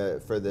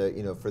the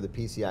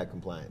PCI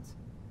compliance.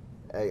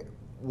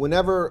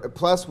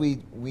 Plus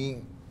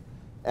we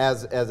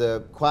as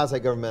a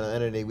quasi-governmental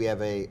entity, we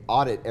have a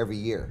audit every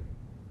year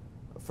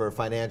for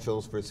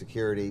financials, for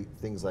security,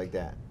 things like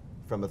that,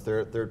 from a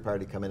third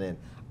party coming in.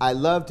 I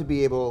love to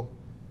be able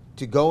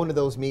to go into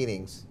those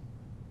meetings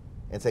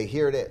and say,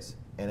 here it is,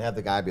 and have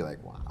the guy be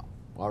like, wow,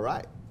 all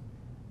right.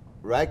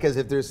 Right, because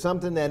if there's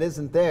something that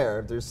isn't there,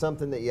 if there's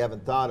something that you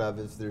haven't thought of,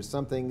 if there's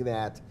something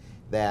that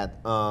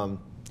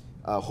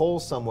a hole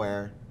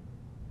somewhere,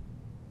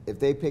 if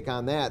they pick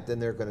on that, then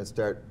they're going to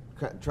start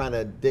trying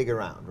to dig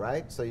around,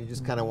 right? So you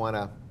just kind of want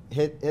to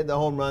hit the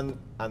home run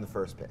on the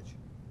first pitch.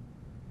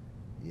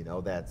 You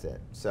know, that's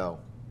it. So,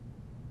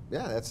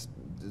 yeah, that's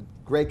a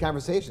great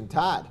conversation.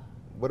 Todd,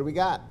 what do we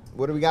got?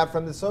 What do we got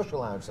from the social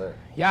lounge, sir?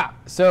 Yeah,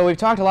 so we've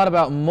talked a lot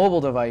about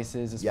mobile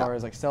devices as Yeah. far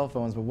as like cell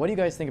phones, but what do you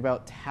guys think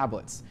about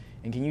tablets?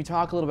 And can you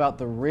talk a little about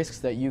the risks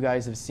that you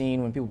guys have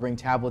seen when people bring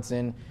tablets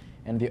in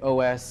and the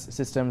OS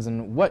systems,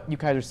 and what you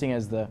guys are seeing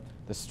as the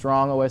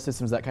strong OS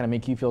systems that kind of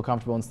make you feel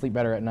comfortable and sleep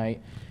better at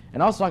night?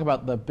 And also talk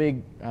about the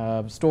big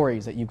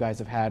stories that you guys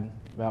have had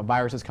about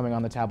viruses coming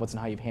on the tablets and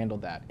how you've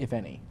handled that, if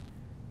any.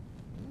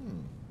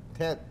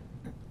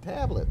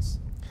 Tablets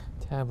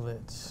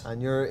Tablets. on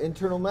your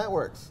internal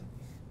networks.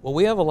 Well,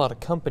 we have a lot of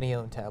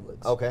company-owned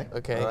tablets. Okay.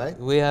 Okay. All right.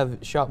 We have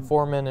shop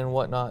foremen and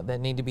whatnot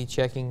that need to be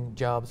checking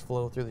jobs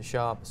flow through the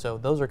shop. So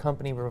those are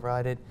company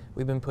provided.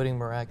 We've been putting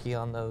Meraki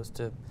on those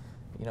to,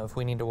 if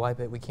we need to wipe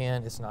it, we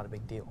can. It's not a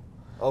big deal.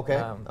 Okay.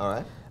 All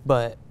right.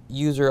 But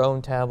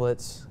user-owned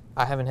tablets,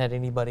 I haven't had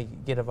anybody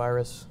get a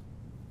virus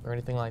or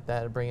anything like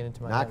that and bring it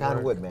into my Knock network.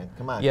 on wood, man.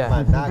 Come on. Yeah.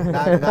 Come on.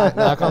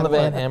 Knock on the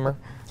wood. van hammer.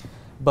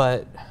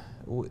 But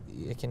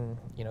it can,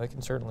 it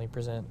can certainly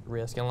present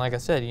risk. And like I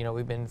said,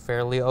 we've been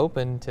fairly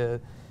open to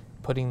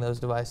putting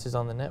those devices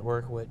on the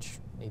network, which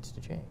needs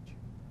to change.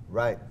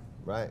 Right.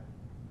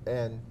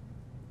 And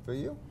for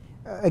you?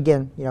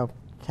 Again,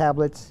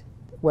 tablets,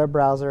 web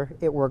browser,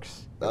 it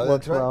works. Oh, It that's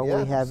works right. well.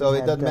 Yeah. We haven't So it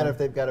had, doesn't matter if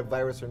they've got a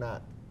virus or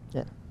not.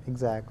 Yeah,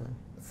 exactly.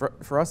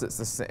 For us,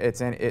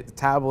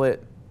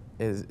 tablet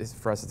is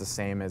for us it's the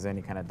same as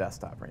any kind of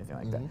desktop or anything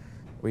like that.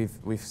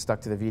 We've stuck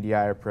to the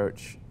VDI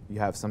approach. You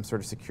have some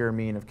sort of secure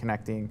mean of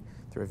connecting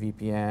through a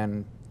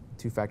VPN,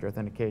 two-factor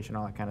authentication,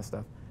 all that kind of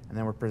stuff, and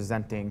then we're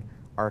presenting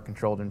our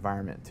controlled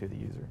environment to the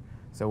user.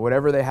 So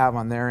whatever they have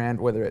on their end,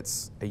 whether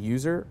it's a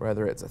user,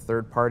 whether it's a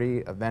third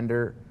party, a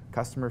vendor,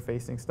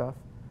 customer-facing stuff,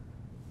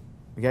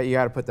 you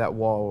got to put that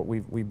wall.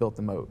 We built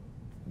the moat.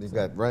 They've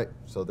got right.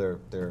 So they're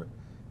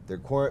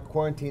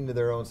quarantined to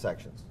their own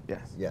sections.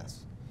 Yes.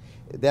 Yes.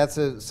 That's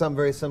something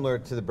very similar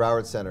to the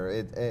Broward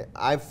Center.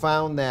 I've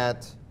found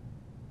that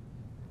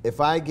if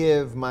I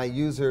give my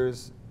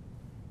users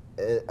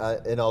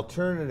an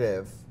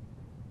alternative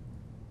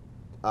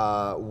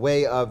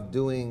way of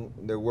doing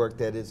their work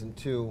that isn't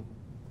too,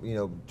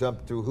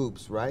 jump through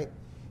hoops, right?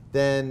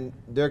 Then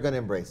they're going to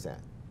embrace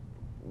that.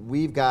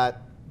 We've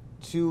got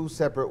 2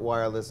 separate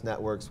wireless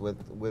networks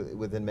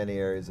within many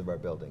areas of our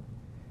building.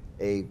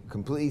 A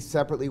completely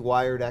separately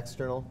wired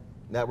external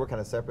network on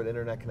a separate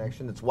internet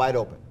connection. It's wide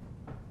open,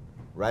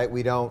 right?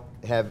 We don't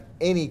have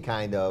any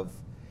kind of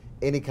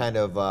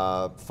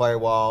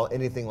firewall,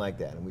 anything like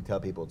that. And we tell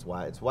people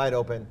it's wide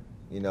open.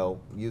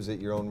 Use it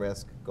at your own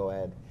risk. Go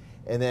ahead.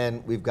 And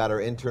then we've got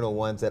our internal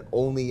ones that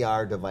only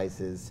our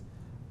devices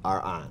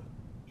are on.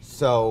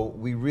 So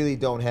we really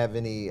don't have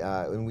any,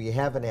 and we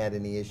haven't had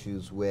any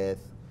issues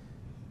with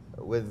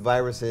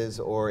viruses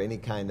or any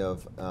kind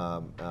of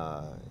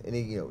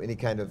any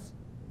kind of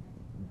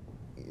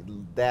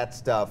that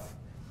stuff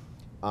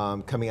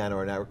coming on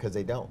our network because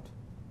they don't.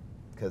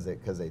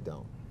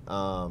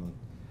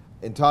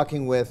 In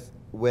talking with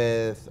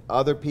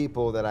other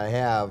people that I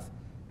have,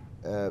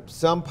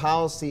 some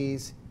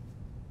policies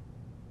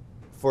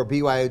for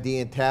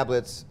BYOD and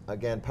tablets,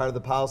 again, part of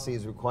the policy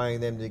is requiring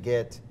them to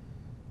get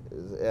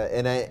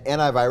an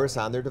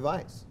antivirus on their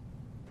device,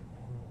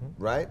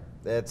 right?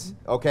 That's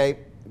okay.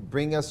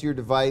 Bring us your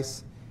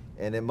device,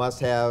 and it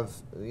must have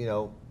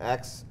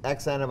X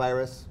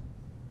antivirus,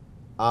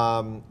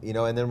 and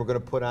then we're going to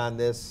put on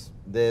this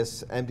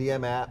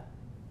MDM app,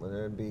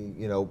 whether it be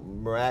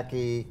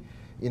Meraki,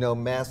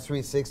 Mass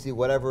 360,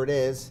 whatever it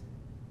is,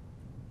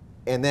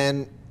 and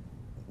then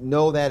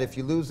know that if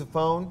you lose the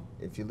phone,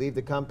 if you leave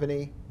the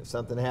company, if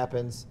something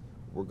happens,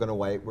 we're going to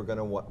wipe it,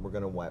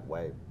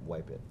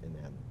 and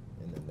then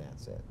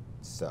that's it.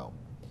 So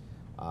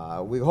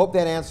we hope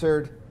that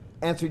answered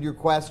your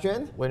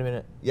question. Wait a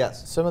minute.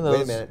 Yes. Some of those.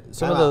 Wait a minute.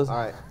 Some of Time out. those. All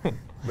right.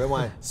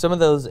 Rewind. Some of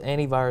those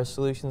antivirus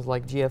solutions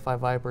like GFI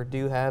Viper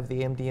do have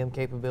the MDM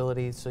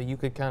capabilities, so you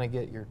could kind of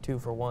get your 2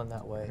 for 1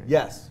 that way.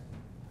 Yes.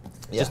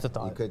 Just Yeah, a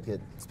thought. You could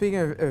get. Speaking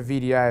of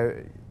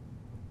VDI,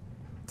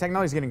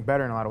 technology's getting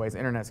better in a lot of ways.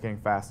 Internet's getting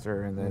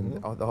faster, and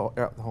then the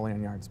whole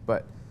 9 yards.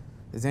 But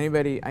does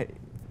anybody? I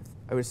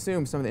would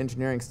assume some of the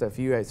engineering stuff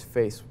you guys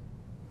face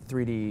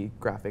 3D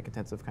graphic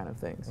intensive kind of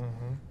things.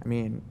 I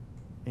mean,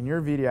 in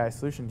your VDI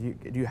solution,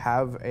 do you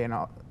have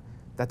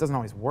that doesn't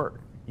always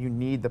work. You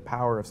need the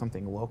power of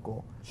something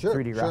local,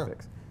 3D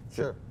graphics.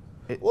 Sure.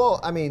 Well,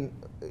 I mean,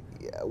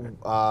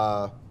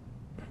 a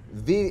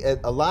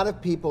lot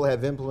of people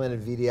have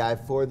implemented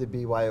VDI for the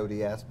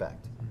BYOD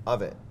aspect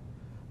of it,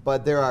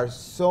 but there are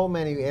so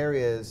many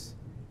areas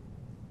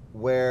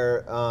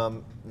where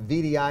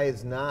VDI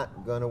is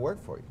not going to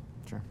work for you.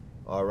 Sure.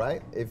 All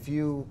right. If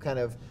you kind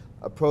of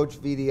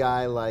approach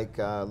VDI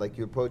like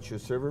you approach your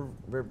server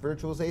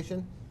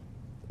virtualization,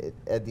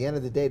 at the end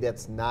of the day,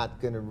 that's not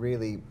going to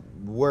really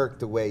work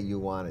the way you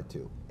want it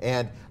to.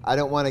 And I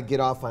don't want to get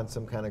off on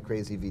some kind of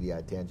crazy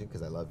VDI tangent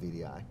because I love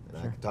VDI and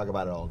I could talk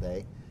about it all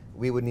day.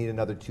 We would need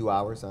another 2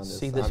 hours on this.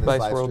 See the on this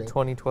live Spice World stream.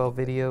 2012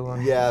 video?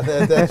 On Yeah,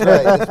 that's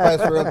right. The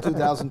Spice World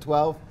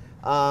 2012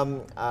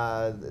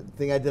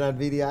 thing I did on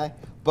VDI.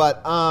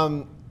 But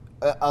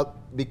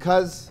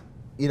because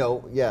you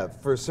know, yeah,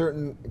 for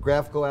certain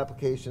graphical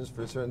applications,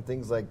 for certain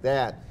things like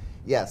that,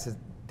 yes,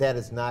 that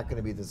is not going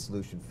to be the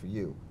solution for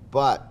you.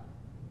 But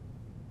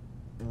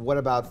what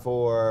about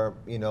for,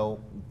 you know,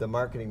 the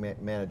marketing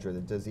manager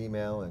that does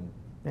email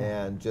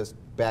and just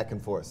back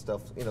and forth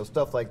stuff, you know,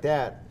 stuff like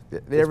that?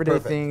 The everyday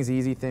things,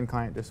 easy, thin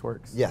client just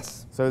works.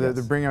 Yes. So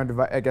the bring your own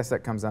device, I guess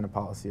that comes down to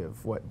policy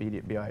of what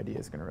BYOD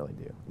is going to really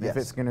do. Yes. If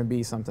it's going to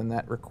be something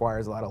that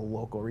requires a lot of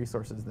local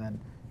resources, then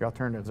your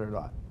alternatives are a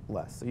lot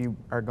less. So you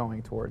are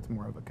going towards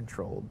more of a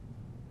controlled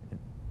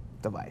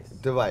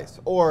device.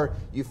 Or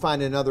you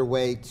find another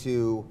way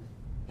to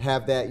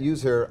have that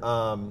user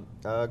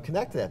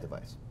connect to that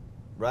device,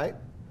 right?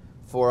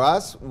 For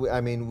us, I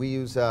mean, we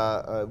use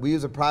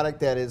a product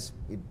that is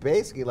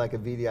basically like a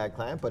VDI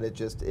client, but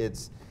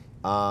it's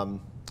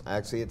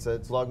actually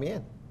it's Log Me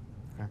In.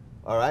 Okay.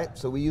 All right,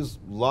 so we use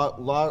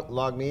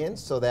Log Me In,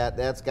 so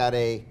that's got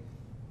a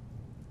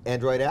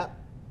Android app,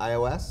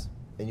 iOS,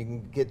 and you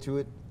can get to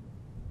it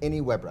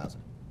any web browser.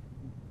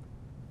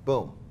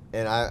 Boom.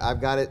 And I've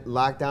got it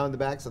locked down in the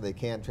back so they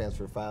can't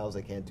transfer files,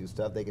 they can't do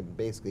stuff. They can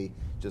basically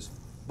just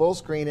full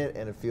screen it,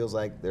 and it feels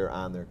like they're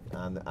on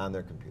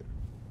their computer,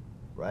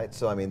 right?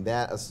 So I mean,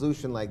 a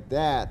solution like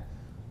that,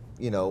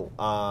 you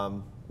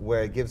know,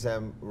 where it gives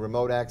them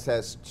remote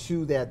access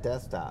to that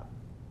desktop,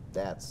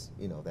 that's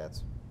same.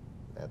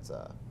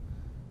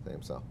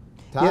 So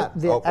Todd,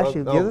 the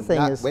other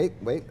thing is,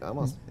 wait,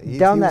 almost. He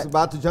was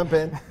about to jump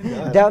in.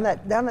 down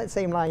that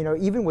same line, you know,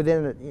 even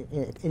within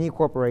any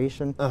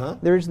corporation,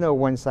 there is no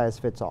one size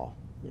fits all.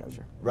 You know,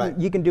 right.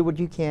 You can do what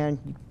you can,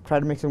 you try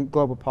to make some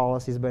global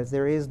policies, but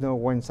there is no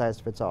one size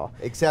fits all.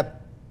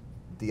 Except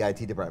the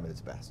IT department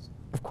is best.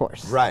 Of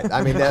course. Right.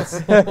 I mean,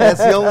 that's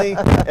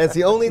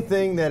the only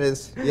thing that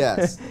is,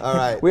 yes. All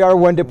right. We are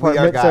one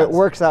department, so it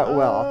works out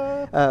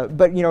well.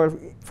 But you know,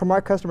 from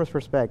our customer's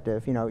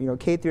perspective, you know,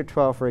 K through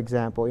 12, for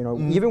example, you know,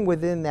 even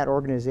within that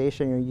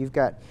organization, you know, you've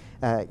got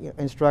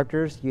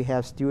instructors, you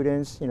have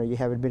students, you know, you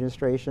have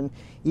administration.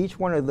 Each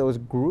one of those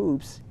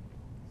groups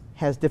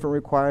has different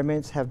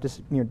requirements, have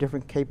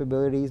different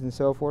capabilities and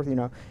so forth. You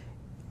know,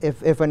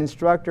 if an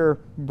instructor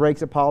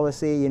breaks a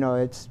policy, you know,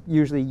 it's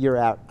usually you're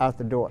out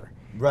the door.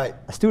 Right.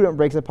 A student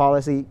breaks a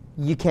policy,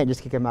 you can't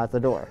just kick him out the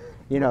door.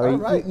 You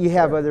know, you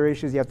have other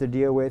issues you have to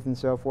deal with and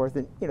so forth,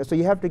 and you know, so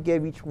you have to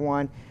give each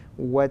one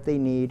what they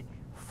need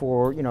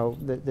for, you know,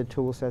 the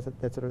tool sets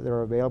that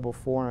are available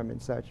for them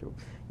and such. You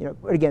know,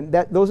 but again,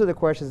 those are the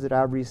questions that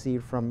I've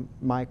received from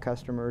my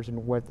customers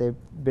and what they've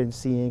been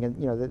seeing, and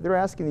you know, they're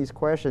asking these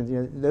questions. You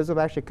know, those have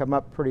actually come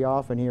up pretty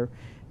often here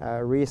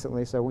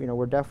recently. So you know,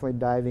 we're definitely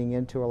diving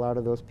into a lot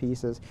of those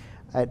pieces.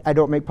 I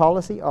don't make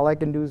policy. All I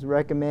can do is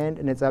recommend,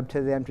 and it's up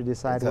to them to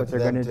decide what they're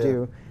going to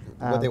do.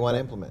 What they want to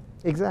implement.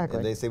 Exactly.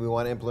 And they say we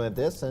want to implement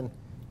this, and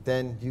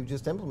then you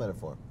just implement it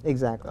for them.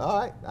 Exactly. All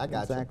right, I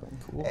got you. Exactly.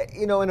 Cool.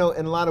 You know,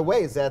 in a lot of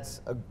ways,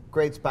 that's a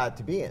great spot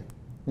to be in.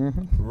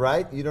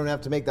 Right? You don't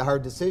have to make the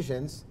hard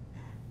decisions,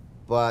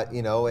 but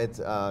you know, it's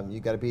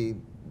you got to be.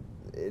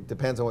 It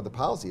depends on what the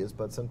policy is,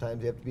 but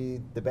sometimes you have to be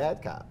the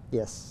bad cop.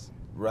 Yes.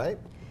 Right?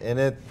 And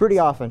it pretty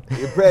often.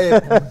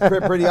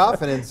 Pretty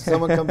often, and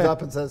someone comes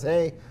up and says,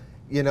 "Hey,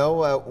 you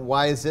know,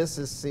 why is this?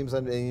 This seems,"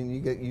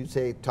 and you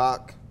say,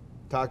 "Talk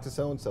to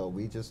so and so."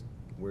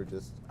 We're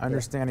just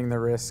understanding the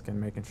risk and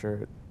making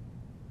sure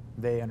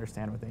they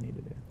understand what they need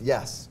to do.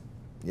 Yes,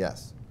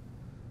 yes.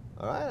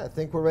 All right, I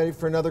think we're ready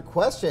for another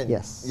question.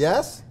 Yes.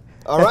 Yes.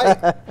 All right,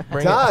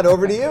 Todd,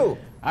 over to you.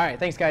 All right,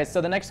 thanks, guys.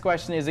 So the next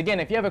question is, again,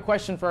 if you have a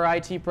question for our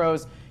IT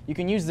pros, you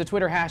can use the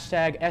Twitter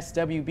hashtag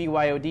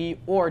SWBYOD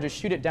or just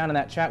shoot it down in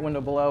that chat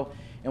window below,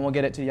 and we'll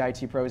get it to the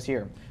IT pros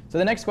here. So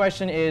the next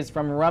question is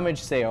from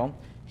Rummage Sale.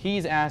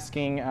 He's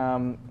asking,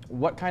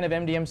 what kind of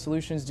MDM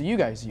solutions do you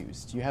guys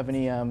use? Do you have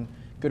any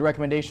good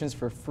recommendations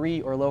for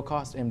free or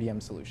low-cost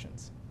MDM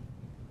solutions?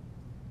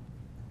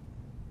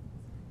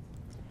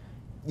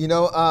 You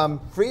know,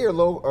 free or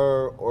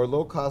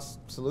low-cost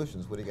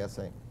solutions. What do you guys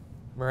think?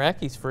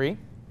 Meraki's free.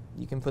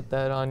 You can put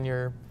that on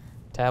your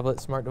tablet,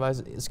 smart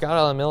device. Scott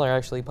Allen Miller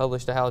actually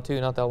published a how-to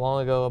not that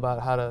long ago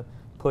about how to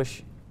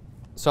push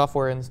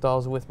software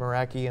installs with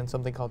Meraki and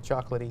something called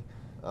Chocolatey.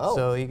 Oh.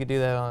 So you could do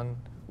that on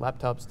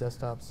laptops,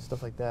 desktops,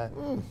 stuff like that.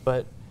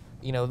 But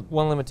you know,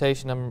 one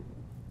limitation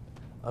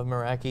of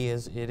Meraki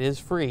is it is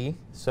free,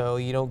 so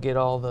you don't get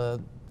all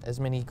as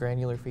many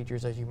granular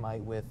features as you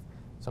might with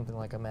something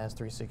like a MAS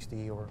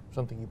 360 or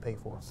something you pay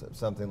for.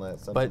 Something like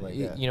but that.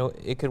 You know,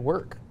 it could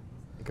work.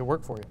 It could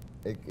work for you.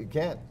 It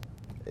can.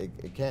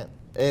 It can.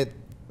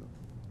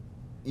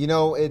 You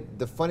know,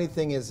 the funny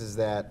thing is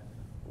that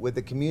with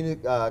the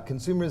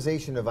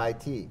consumerization of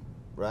IT,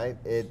 right?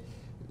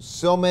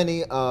 So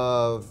many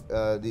of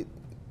the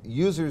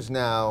users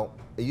now,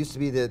 it used to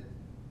be that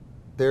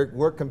their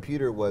work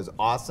computer was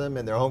awesome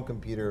and their home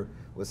computer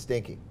was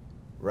stinky,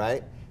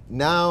 right?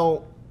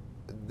 Now,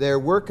 their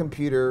work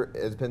computer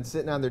has been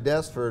sitting on their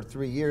desk for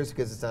 3 years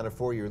because it's on a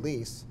 4-year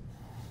lease,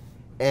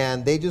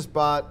 and they just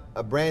bought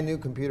a brand new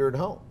computer at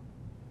home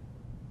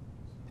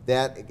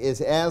that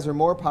is as or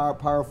more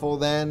powerful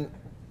than,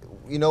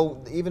 you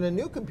know, even a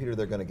new computer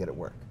they're going to get at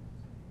work.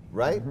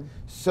 right?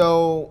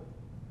 So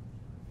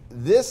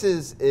this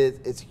is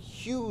it's a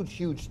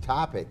huge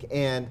topic,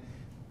 and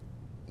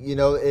you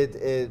know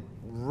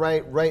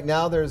right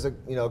now there's a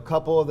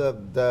couple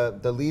of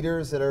the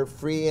leaders that are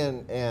free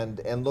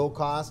and low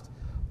cost,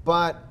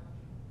 but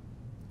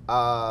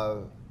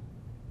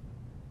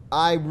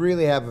I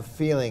really have a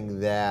feeling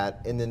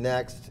that in the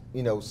next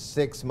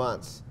 6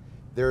 months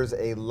there's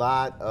a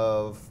lot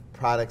of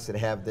products that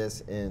have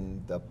this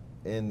in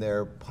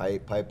their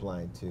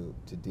pipeline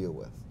to deal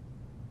with,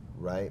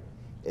 right?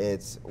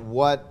 It's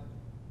what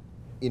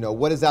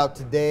is out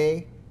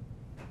today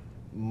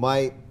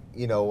might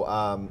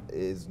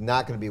is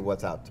not going to be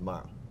what's out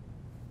tomorrow,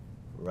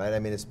 right? I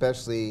mean,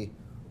 especially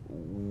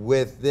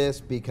with this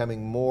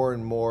becoming more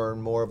and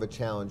more of a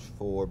challenge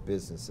for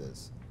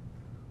businesses,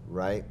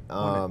 right?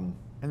 And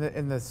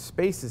the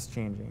space is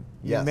changing.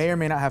 Yes. You may or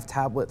may not have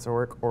tablets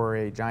or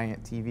a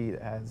giant TV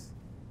that has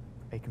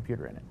a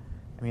computer in it.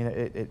 I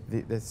mean,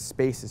 the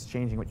space is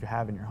changing what you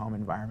have in your home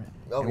environment,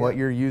 and what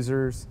your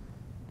users,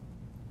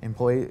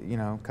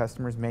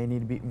 customers may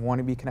want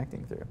to be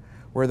connecting through.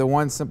 Where the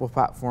one simple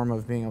platform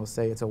of being able to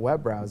say it's a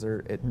web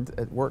browser,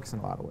 it works in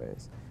a lot of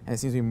ways, and it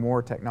seems to be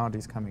more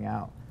technologies coming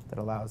out that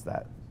allows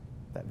that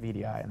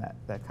VDI and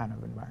that kind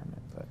of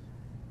environment. But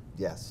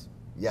yes,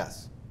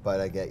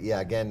 but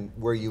again,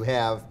 where you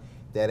have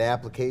that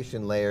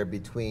application layer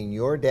between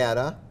your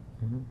data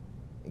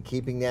and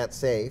keeping that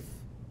safe,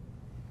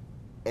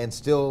 and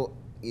still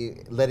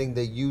letting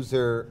the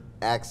user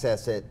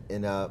access it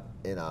in a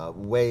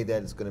way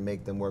that is going to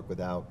make them work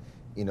without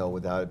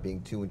it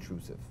being too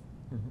intrusive.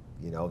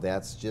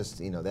 That's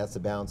just that's the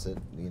balance that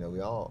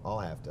we all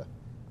have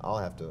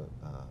to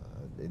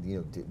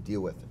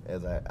deal with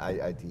as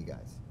IT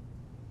guys.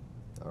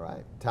 All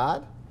right,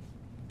 Todd.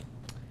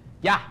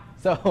 Yeah.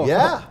 So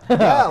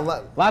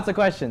lots of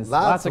questions.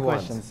 Lots of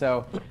questions.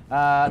 So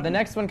the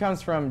next one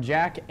comes from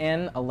Jack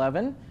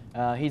N11.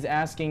 He's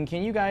asking, do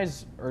you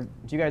guys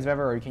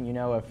ever, or can you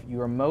know if you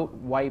remote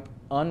wipe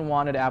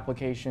unwanted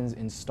applications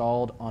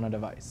installed on a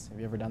device? Have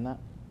you ever done that?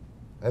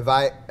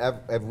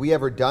 Have we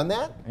ever done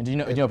that? And do you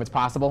know if it's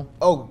possible?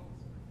 Oh,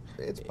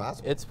 it's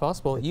possible. It's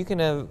possible. You can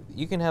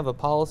have a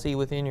policy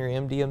within your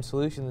MDM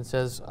solution that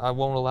says I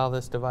won't allow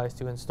this device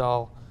to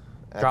install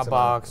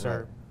Dropbox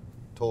or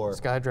Tor,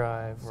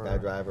 SkyDrive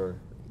or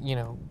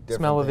different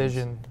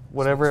Smell-O-Vision,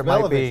 whatever it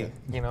might be.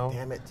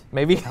 Damn it.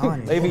 Maybe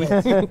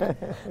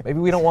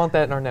we don't want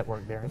that in our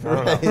network, Darren.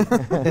 I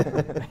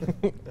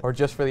don't know. Or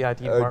just for the IT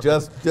department.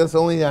 Or just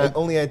only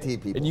IT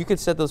people. And you could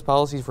set those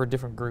policies for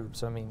different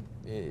groups. I mean,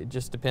 it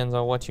just depends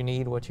on what you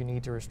need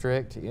to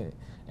restrict.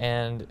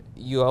 And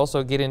you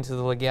also get into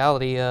the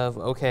legality of,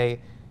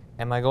 okay,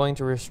 am I going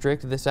to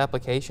restrict this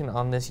application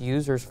on this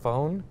user's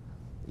phone?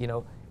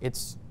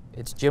 It's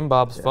Jim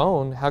Bob's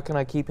phone. How can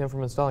I keep him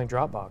from installing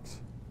Dropbox?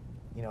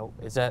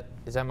 Is that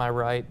my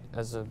right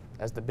as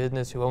the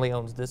business who only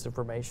owns this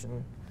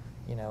information?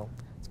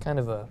 It's kind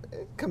of a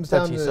it comes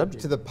down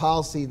subject. to the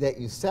policy that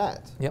you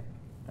set. Yep.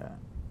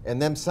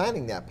 And them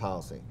signing that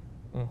policy.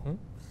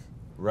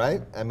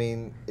 Right? I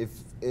mean, if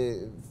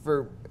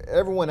for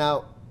everyone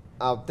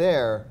out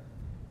there,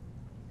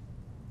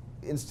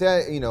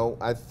 instead,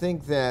 I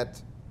think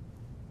that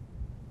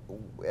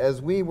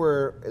as we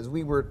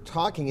were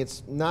talking,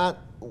 it's not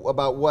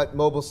about what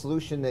mobile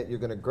solution that you're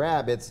going to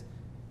grab. It's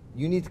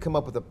you need to come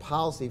up with a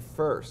policy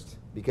first,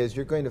 because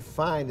you're going to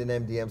find an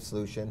MDM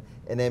solution,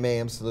 an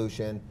MAM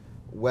solution,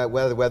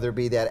 whether it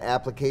be that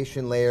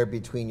application layer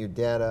between your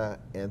data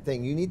and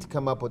thing. You need to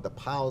come up with the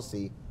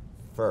policy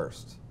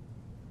first.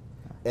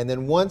 And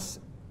then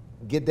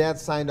get that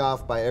signed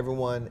off by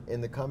everyone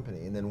in the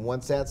company. And then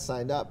once that's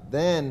signed up,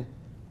 then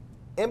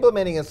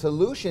implementing a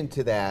solution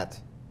to that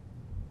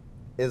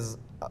is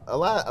a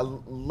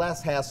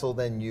less hassle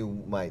than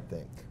you might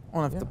think.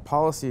 Well, if the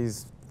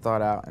policy's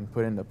thought out and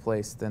put into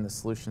place, then the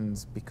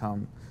solutions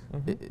become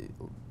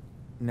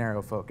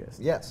narrow focused.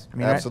 Yes, I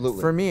mean,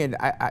 absolutely. For me,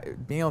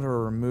 being able to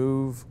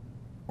remove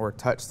or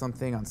touch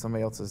something on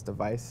somebody else's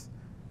device,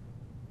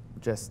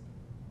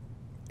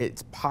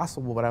 it's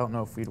possible, but I don't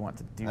know if we'd want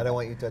to do that. I don't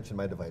want you touching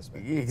my device,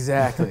 man.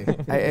 Exactly.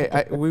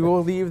 We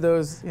will leave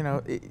those,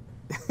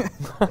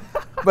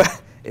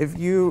 but if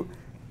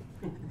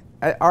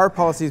our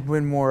policy's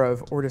been more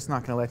of, we're just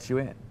not going to let you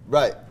in.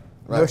 Right.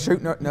 No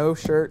shirt, no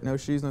shirt, no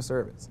shoes, no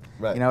servants.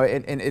 Right.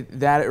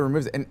 It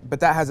removes it. But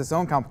that has its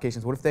own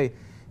complications. What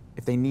if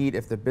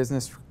the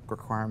business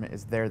requirement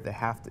is there,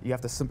 you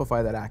have to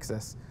simplify that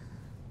access.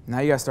 Now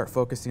you got to start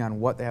focusing on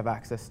what they have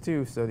access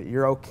to, so that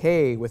you're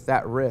okay with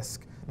that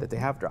risk that they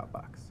have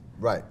Dropbox.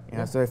 Right.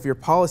 So if your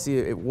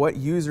policy, what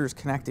users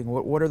connecting,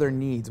 what are their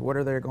needs, what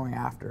are they going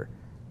after,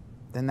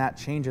 then that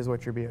changes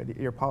what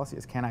your policy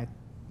is.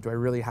 Do I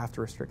really have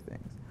to restrict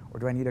things, or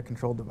do I need a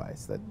control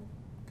device that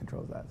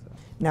controls that? So.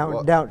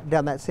 Now,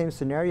 down that same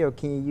scenario,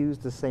 can you use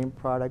the same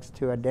products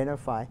to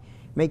identify,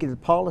 make it a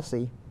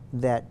policy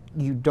that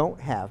you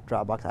don't have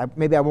Dropbox?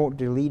 Maybe I won't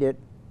delete it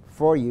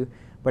for you,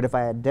 but if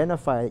I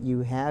identify that you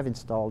have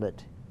installed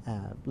it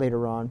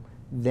later on,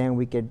 then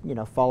we could,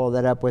 follow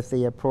that up with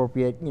the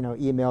appropriate,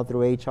 email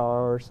through HR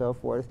or so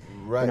forth.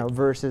 Right.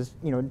 Versus,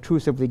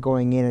 intrusively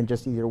going in and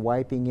just either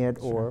wiping it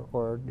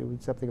or doing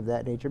something of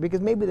that nature.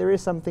 Because maybe there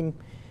is some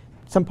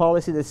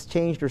policy that's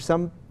changed or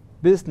some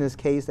business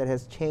case that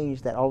has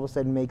changed that all of a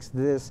sudden makes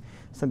this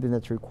something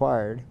that's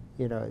required.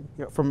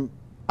 From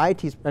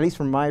IT, at least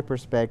from my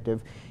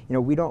perspective,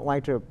 we don't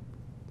like to,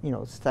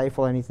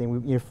 stifle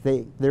anything. If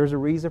there's a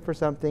reason for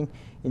something,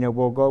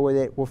 we'll go with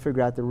it. We'll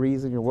figure out the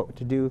reason, what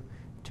to do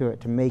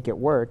to make it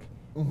work.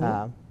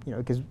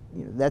 Because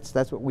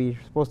that's what we're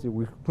supposed to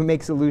do. We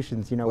make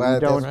solutions. We don't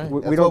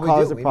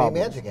cause the problem. We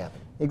make magic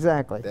happen.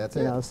 Exactly. That's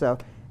it. So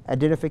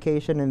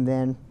identification, and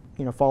then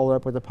follow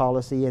up with a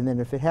policy, and then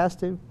if it has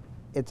to,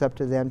 it's up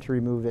to them to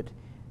remove it,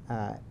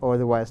 or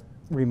otherwise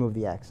remove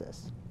the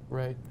access.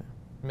 Right.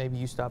 Maybe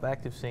you stop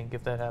ActiveSync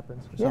if that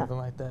happens, or something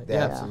like that.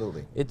 Yeah,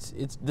 absolutely.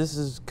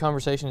 This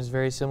conversation is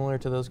very similar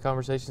to those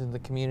conversations in the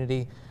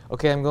community.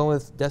 Okay, I'm going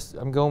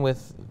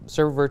with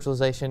server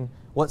virtualization.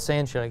 What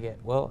SAN should I get?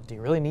 Well, do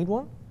you really need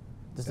one?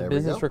 Does the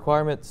business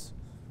requirements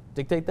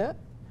dictate that?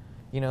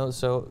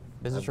 So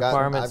business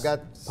requirements, I've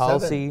got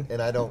policy, 7,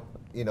 and I don't,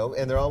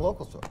 and they're all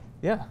local stores.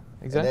 Yeah,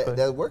 exactly. And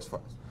that works for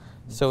us.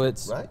 So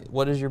it's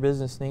what does your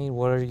business need?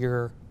 What are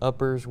your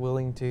uppers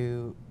willing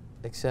to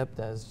accept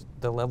as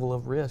the level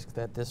of risk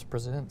that this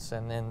presents,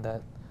 and then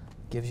that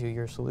gives you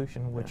your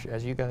solution, which,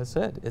 as you guys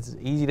said, it's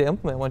easy to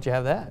implement once you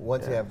have that.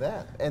 Once you have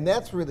that, and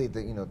that's really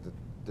the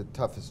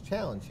toughest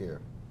challenge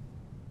here,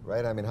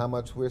 right? I mean, how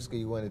much risk are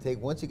you willing to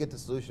take? Once you get the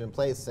solution in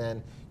place,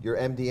 then your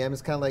MDM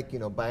is kind of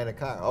like buying a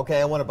car.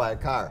 Okay, I want to buy a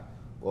car.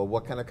 Well,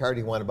 what kind of car do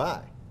you want to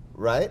buy,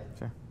 right?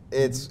 Sure.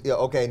 It's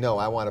okay. No,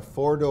 I want a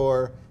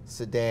 4-door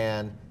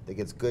sedan that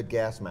gets good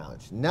gas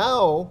mileage.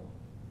 Now,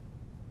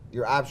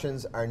 your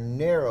options are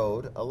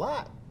narrowed a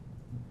lot,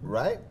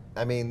 right?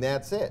 I mean,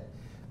 that's it.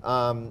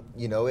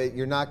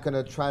 You're not going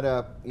to try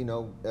to,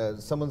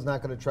 someone's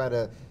not going to try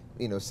to,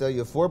 sell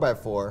you a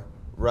 4x4,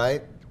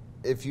 right?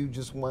 If you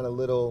just want a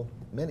little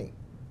mini,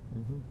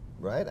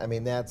 right? I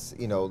mean, that's,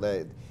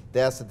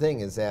 that's the thing,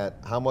 is that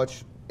how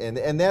much,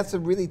 and that's a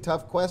really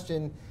tough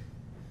questions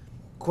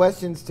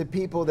to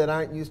people that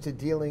aren't used to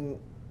dealing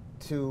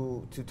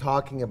to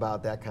talking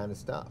about that kind of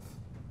stuff.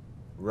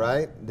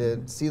 Right?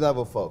 The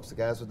C-level folks, the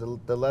guys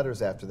with the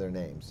letters after their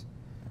names.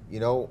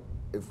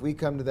 If we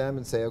come to them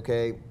and say,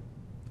 okay,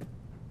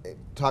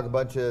 talk a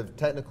bunch of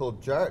technical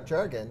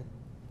jargon,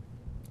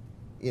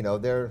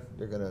 they're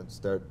going to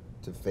start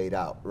to fade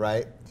out,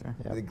 right? Sure.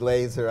 Yep. They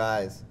glaze their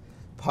eyes.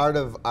 Part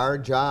of our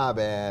job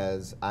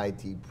as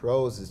IT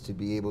pros is to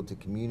be able to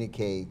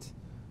communicate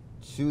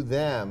to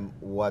them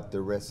what the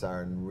risks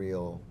are in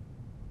real,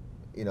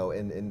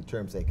 in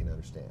terms they can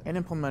understand. And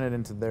implement it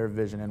into their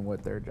vision and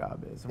what their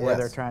job is, and where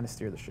they're trying to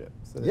steer the ship.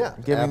 So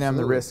giving them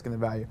the risk and the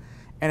value.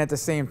 And at the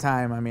same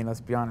time, I mean, let's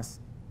be honest,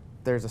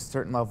 there's a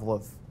certain level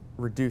of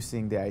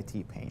reducing the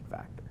IT pain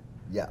factor.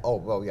 Yeah. Oh,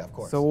 well, yeah, of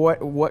course. So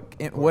what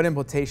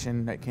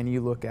implementation can you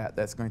look at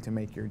that's going to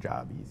make your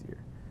job easier?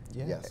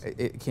 Yes.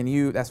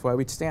 That's why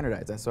we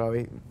standardize. That's why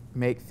we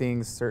make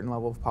things certain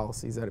level of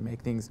policies that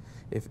make things.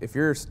 If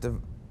you're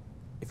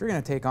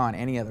going to take on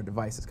any other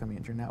devices coming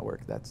into your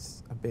network,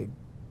 that's a big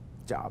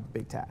job,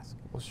 big task.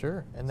 Well,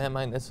 sure, and that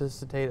might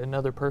necessitate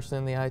another person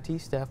in the IT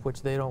staff,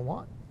 which they don't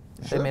want.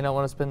 Sure. They may not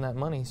want to spend that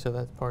money, so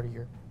that's part of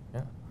your.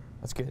 Yeah,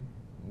 that's good.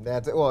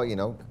 That's it.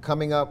 Well,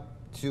 coming up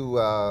to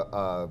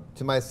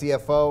my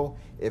CFO,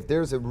 if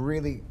there's a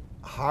really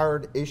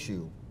hard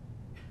issue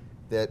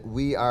that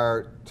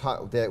we're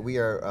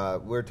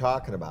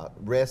talking about,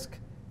 risk,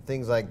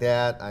 things like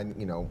that, and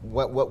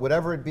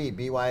whatever it be,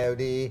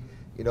 BYOD,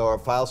 our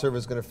file server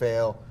is going to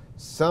fail,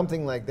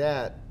 something like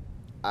that,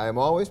 I'm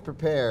always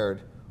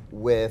prepared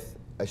with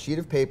a sheet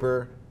of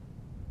paper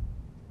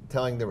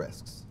telling the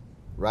risks,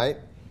 right?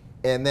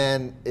 And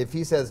then if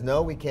he says,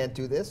 no, we can't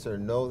do this, or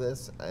no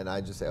this, and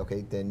I just say,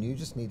 okay, then you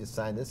just need to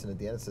sign this, and at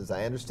the end it says,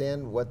 I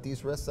understand what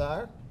these risks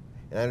are,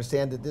 and I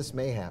understand that this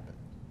may happen.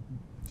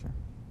 Sure.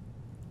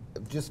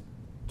 Just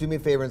do me a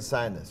favor and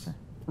sign this. Sure.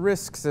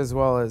 Risks, as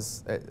well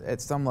as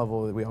at some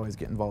level, we always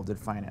get involved in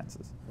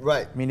finances.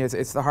 Right. I mean,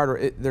 it's the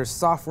hardware. There's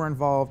software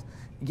involved.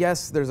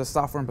 Yes, there's a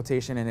software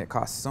implementation, and it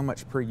costs so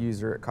much per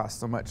user. It costs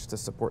so much to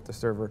support the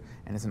server,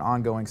 and it's an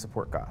ongoing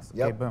support cost.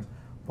 Yep. Okay, boom.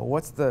 But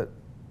what's the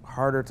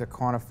harder to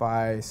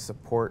quantify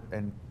support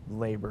and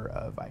labor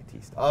of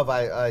IT staff? Of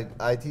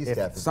IT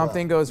staff. If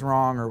something goes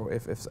wrong, or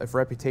if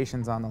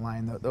reputation's on the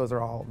line, those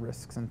are all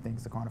risks and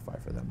things to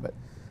quantify for them. But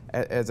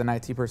as an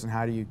IT person,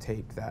 how do you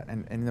take that?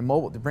 And the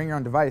mobile, to bring your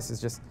own device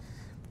is just,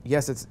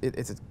 yes,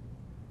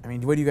 I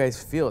mean, what do you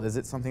guys feel? Is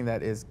it something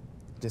that is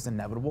just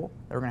inevitable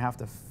that we're going to have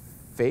to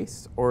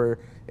face, or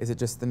is it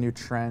just the new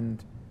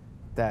trend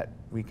that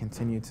we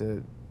continue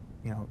to,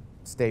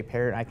 stay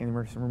paranoid? I can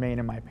remain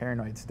in my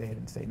paranoid state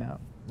and say no.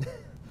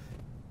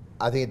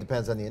 I think it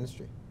depends on the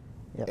industry.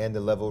 Yep. And the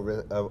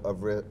level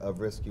of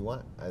risk you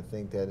want. I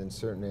think that in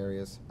certain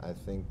areas, I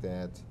think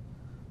that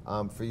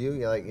for you,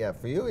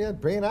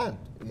 bring it on.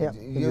 Yeah,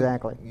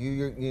 exactly.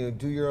 You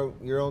do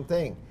your own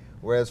thing.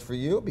 Whereas for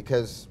you,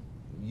 because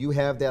you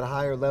have that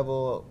higher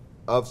level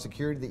of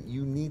security that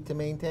you need to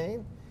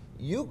maintain,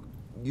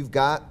 you've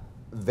got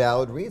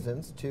valid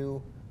reasons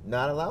to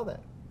not allow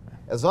that.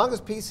 As long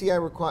as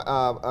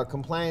PCI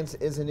compliance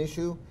is an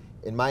issue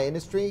in my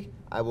industry,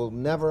 I will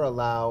never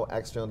allow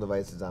external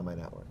devices on my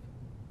network.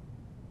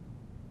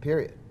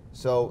 Period.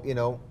 So, you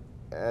know,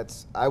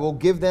 I will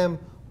give them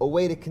a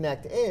way to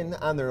connect in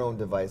on their own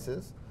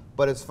devices,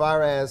 but as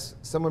far as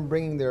someone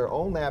bringing their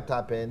own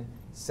laptop in,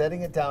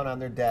 setting it down on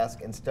their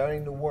desk and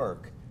starting to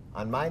work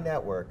on my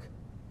network,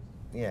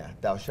 yeah,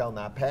 thou shalt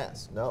not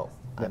pass. No,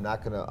 I'm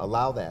not going to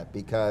allow that,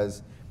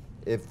 because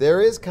if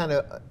there is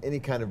any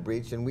kind of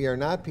breach and we are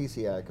not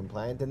PCI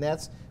compliant, then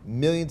that's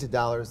millions of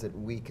dollars that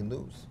we can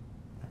lose,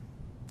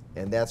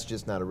 and that's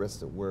just not a risk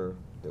that we're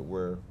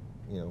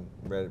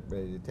ready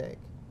to take.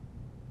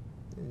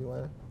 You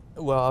want to?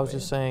 Well, I was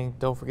just saying,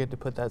 don't forget to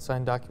put that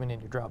signed document in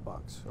your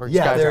Dropbox. Or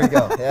yeah, there you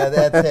go. Yeah,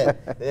 that's it.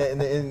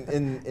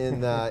 In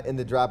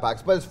the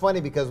Dropbox. But it's funny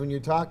because when you're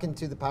talking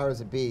to the powers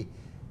that be,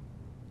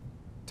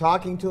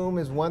 talking to them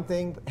is one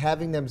thing.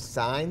 Having them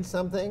sign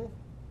something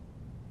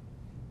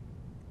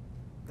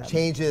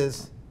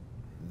changes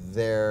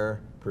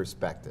their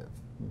perspective.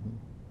 Mm-hmm.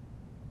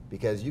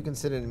 Because you can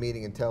sit in a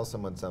meeting and tell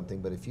someone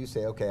something, but if you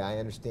say, okay, I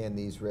understand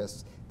these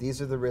risks,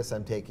 these are the risks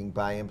I'm taking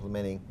by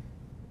implementing.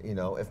 You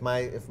know, if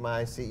my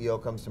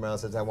CEO comes tomorrow and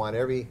says, I want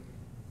every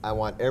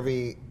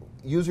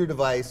user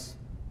device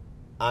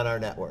on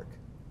our network,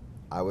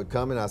 I would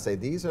come and I'll say,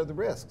 these are the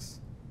risks.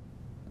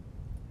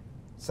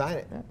 Sign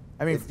it. Yeah.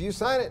 I mean, if you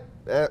sign it,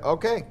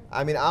 okay.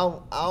 I mean,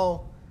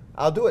 I'll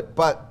do it.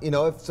 But you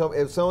know,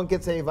 if someone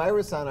gets a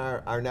virus on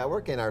our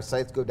network and our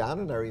sites go down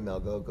and our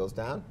email goes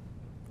down,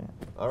 yeah.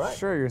 All right.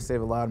 Sure, you're gonna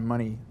save a lot of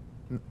money.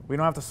 We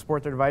don't have to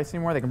support their device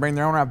anymore. They can bring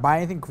their own app, buy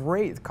anything.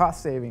 Great, it's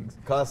cost savings.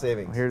 Cost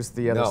savings. Well, here's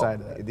the other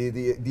side of that.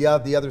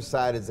 The other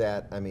side is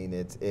that, I mean,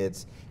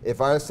 it's if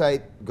our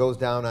site goes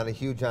down on a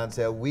huge on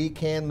sale, we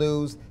can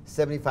lose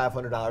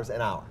 $7,500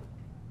 an hour.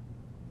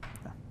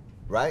 Yeah.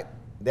 Right?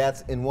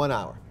 That's in 1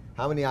 hour.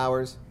 How many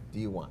hours do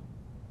you want?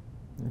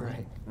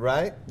 Right.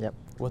 Right? Yep.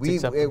 What's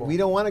acceptable? We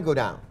don't want to go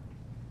down.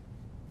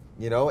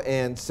 You know,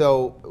 and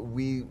so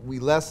we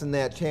lessen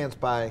that chance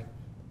by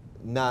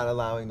not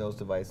allowing those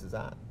devices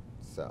on.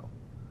 So,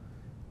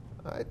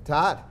 all right,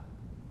 Todd.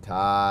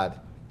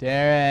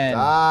 Darren.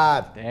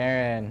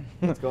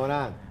 What's going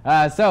on?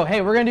 So,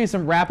 hey, we're going to do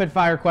some rapid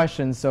fire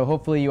questions. So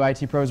hopefully you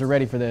IT pros are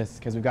ready for this,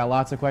 because we've got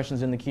lots of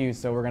questions in the queue,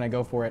 so we're going to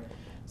go for it.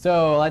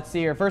 So let's see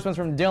here. First one's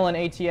from Dylan,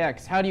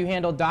 ATX. How do you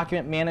handle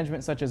document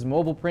management such as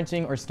mobile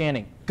printing or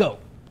scanning? Go.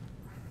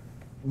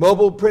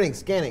 Mobile printing,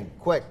 scanning,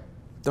 quick.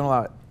 Don't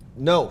allow it.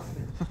 No.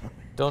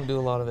 Don't do a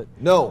lot of it.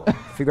 No.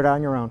 Figure it out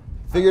on your own.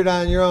 Figure it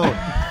out on your own.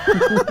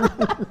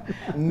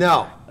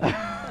 No,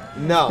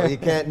 you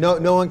can't.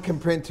 No one can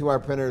print to our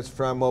printers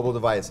from mobile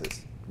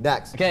devices.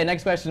 Next. Okay,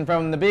 next question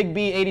from the Big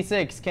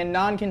B86. Can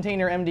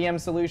non-container MDM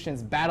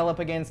solutions battle up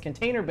against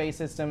container-based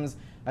systems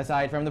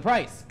aside from the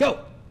price?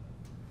 Go.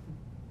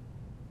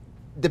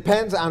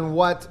 Depends on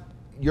what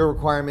your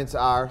requirements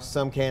are.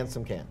 Some can,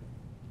 some can't.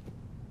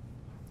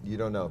 You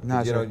don't know.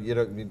 Not sure.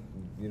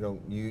 You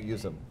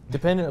use them.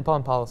 Dependent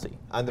upon policy.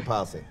 On the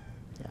policy.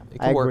 Yeah, It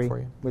can I work agree for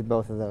you. with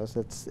both of those.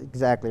 That's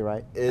exactly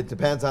right. It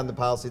depends on the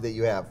policy that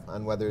you have,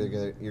 on whether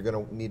you're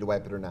going to need to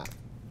wipe it or not.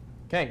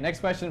 Okay, next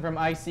question from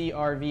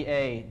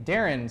ICRVA.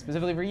 Darren,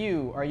 specifically for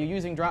you, are you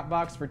using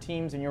Dropbox for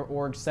Teams in your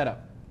org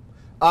setup?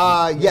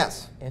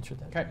 Yes. Answer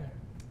that. Okay.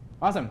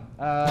 Awesome.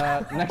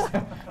 Next.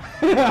 There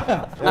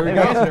we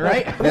go. Answered it,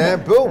 right? Yeah,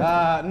 boom.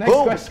 Next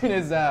Boom. question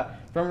is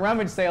from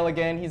Rummage Sale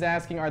again. He's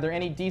asking, are there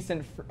any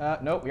decent...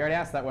 nope, we already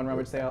asked that one,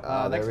 Rummage Sale.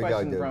 Next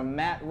question from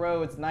Matt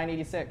Rhodes,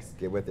 986.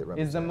 Get with it,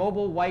 Rummage Is the Sale.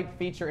 mobile wipe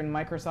feature in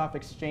Microsoft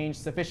Exchange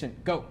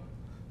sufficient? Go.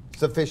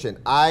 Sufficient.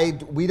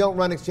 We don't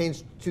run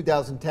Exchange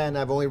 2010.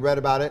 I've only read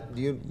about it.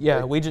 Do you?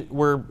 Yeah,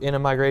 we're in a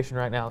migration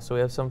right now, so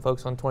we have some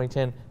folks on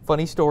 2010.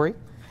 Funny story.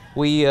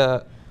 We,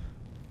 on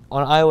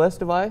an iOS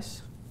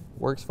device,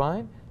 works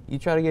fine. You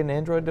try to get an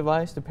Android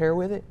device to pair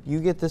with it,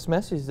 you get this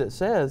message that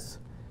says,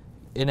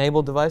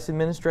 enable device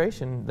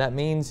administration. That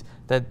means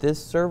that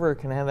this server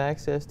can have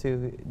access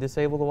to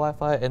disable the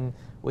Wi-Fi, and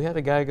we had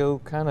a guy go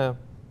kind of,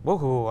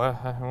 whoa, I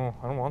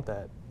don't want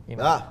that. You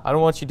know, I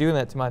don't want you doing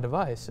that to my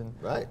device. And,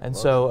 right. And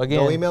so,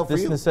 again, no email for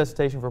this you. is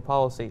necessitation for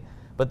policy.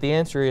 But the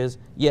answer is,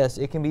 yes,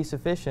 it can be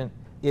sufficient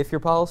if your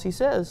policy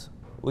says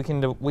we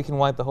can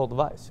wipe the whole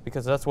device,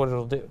 because that's what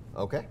it'll do.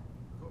 Okay.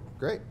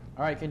 Great.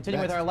 All right,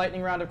 continuing with our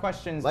lightning round of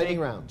questions. Lightning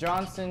round.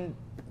 Johnson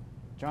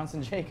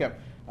Jacob.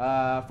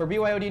 For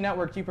BYOD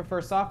network, do you prefer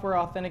software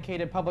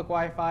authenticated public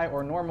Wi-Fi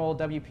or normal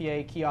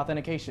WPA key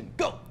authentication?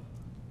 Go.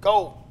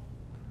 Go.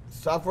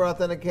 Software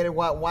authenticated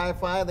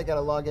Wi-Fi. They got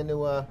to log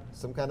into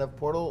some kind of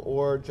portal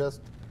or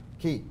just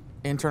key.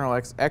 Internal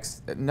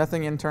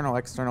nothing internal,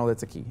 external.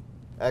 It's a key.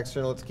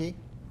 External, it's key.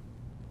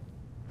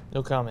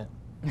 No comment.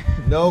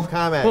 No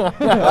comment.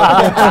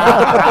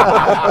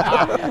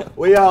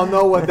 We all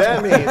know what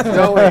that means,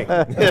 don't we?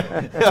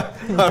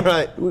 All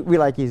right. We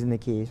like using the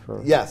keys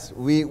for. Yes,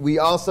 we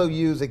also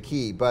use a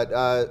key, but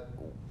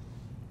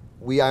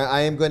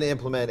I am going to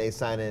implement a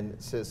sign-in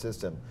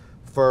system.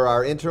 For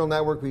our internal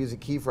network, we use a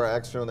key. For our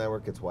external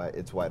network, it's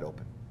wide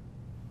open.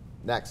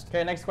 Next.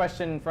 Okay, next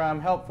question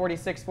from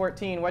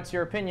Help4614. What's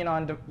your opinion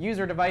on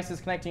user devices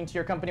connecting to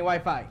your company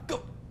Wi-Fi?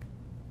 Go.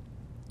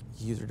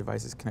 User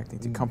devices connecting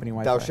to company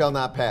Wi-Fi. Thou shall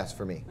not pass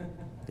for me.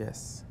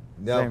 Yes.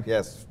 No, Same.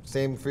 yes,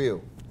 same for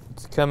you.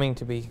 It's coming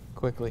to be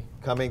quickly.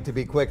 Coming to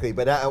be quickly.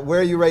 But where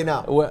are you right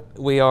now?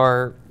 We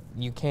are,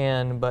 you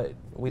can, but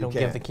we You don't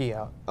can. give the key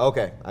out.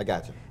 Okay, I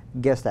got you.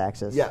 Guest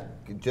access. Yeah,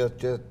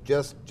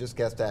 just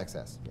guest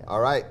access. Yeah.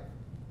 All right.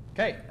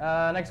 Okay,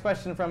 next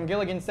question from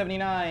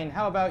Gilligan79.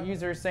 How about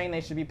users saying they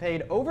should be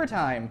paid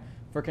overtime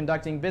for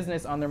conducting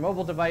business on their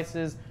mobile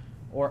devices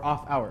or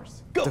off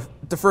hours? Go.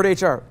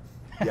 Deferred HR.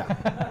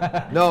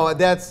 Yeah. No,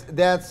 that's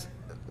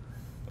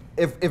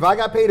if I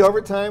got paid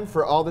overtime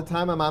for all the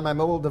time I'm on my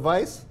mobile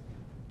device,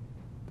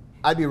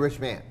 I'd be a rich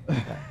man.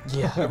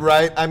 Yeah.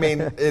 Right? I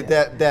mean,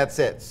 that's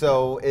it.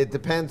 So it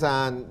depends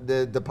on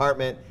the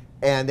department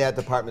and that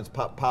department's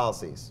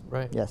policies.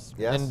 Right. Yes.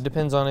 Yes? And it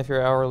depends on if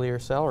you're hourly or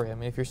salary. I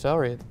mean, if you're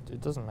salary,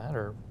 it doesn't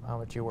matter how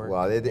much you work.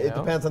 Well, it you know?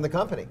 depends on the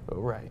company.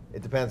 Right.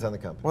 It depends on the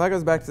company. Well, that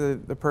goes back to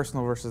the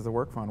personal versus the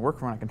work phone. Work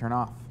phone I can turn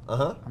off.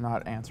 Uh-huh. I'm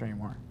not answering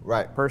anymore.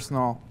 Right.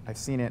 Personal, I've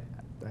seen it.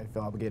 I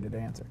feel obligated to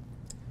answer.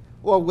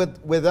 Well,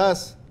 with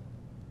us,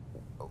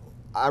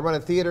 I run a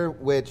theater,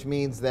 which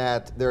means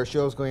that there are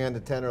shows going on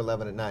to 10 or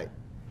 11 at night.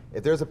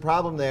 If there's a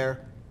problem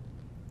there,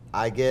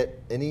 I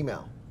get an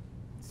email.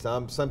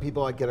 Some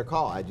people I get a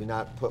call. I do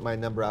not put my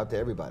number out to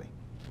everybody,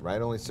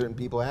 right? Only certain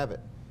people have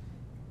it.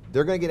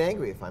 They're going to get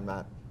angry if I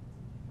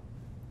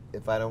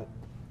don't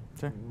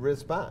Sure.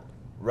 respond,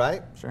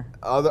 right? Sure.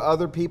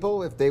 Other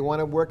people, if they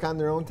want to work on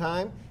their own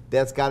time,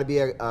 that's got to be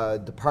a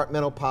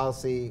departmental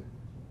policy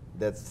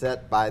that's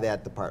set by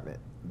that department.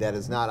 That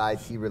is not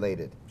IT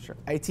related. Sure.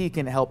 IT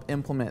can help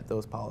implement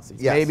those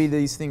policies. Yes. Maybe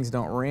these things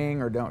don't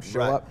ring or don't show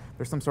Right. up.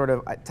 There's some sort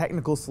of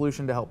technical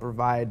solution to help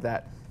provide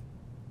that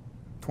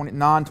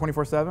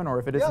non-24/7, or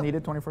if it is Yeah.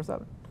 needed,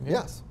 24/7.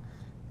 Yes.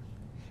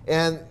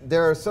 And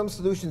there are some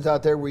solutions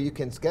out there where you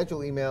can schedule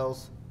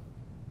emails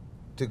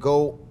to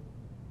go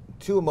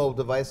to a mobile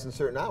device in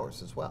certain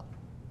hours as well.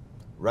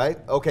 Right?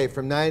 Okay,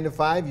 from 9 to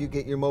 5, you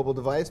get your mobile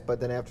device, but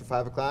then after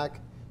 5 o'clock,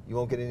 you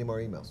won't get any more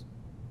emails.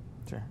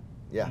 Sure.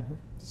 Yeah.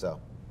 So,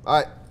 all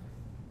right.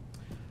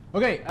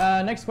 Okay,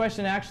 next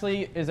question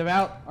actually is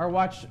about our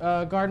Watch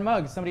Guard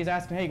mugs. Somebody's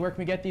asking, hey, where can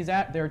we get these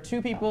at? There are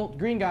two people,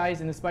 green guys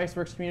in the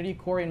SpiceWorks community,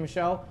 Corey and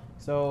Michelle.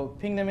 So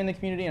ping them in the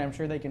community, and I'm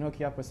sure they can hook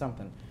you up with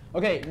something.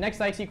 Okay, next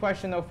IT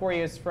question, though, for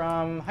you is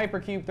from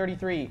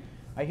Hypercube33.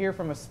 I hear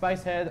from a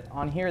SpiceHead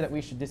on here that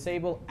we should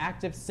disable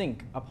active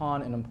sync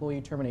upon an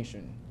employee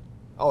termination.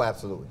 Oh,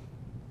 absolutely.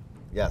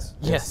 Yes.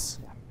 Yes.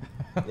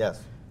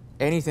 Yes.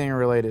 Anything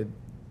related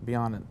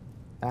beyond it.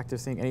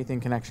 Active sync, anything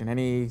connection, And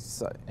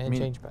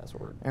change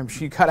password.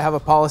 You got to have a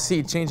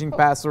policy, changing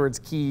passwords,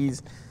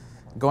 keys,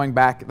 going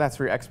back. That's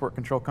where your export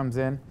control comes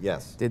in.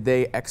 Yes. Did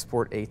they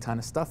export a ton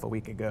of stuff a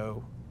week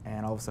ago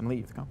and all of a sudden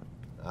leave the company?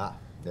 Ah,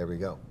 there we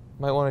go.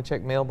 Might want to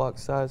check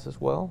mailbox size as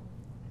well,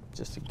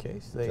 just in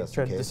case they Just in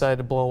try to case. decide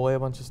to blow away a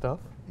bunch of stuff.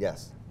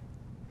 Yes.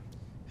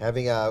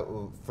 Having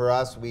for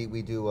us, we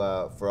do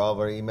for all of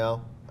our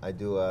email. I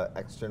do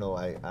external.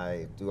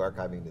 I do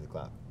archiving to the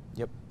cloud.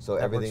 Yep. So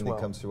that everything works that well.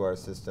 comes through our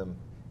system,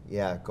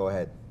 yeah, go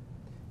ahead,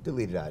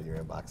 delete it out of your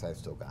inbox. I've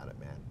still got it,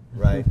 man.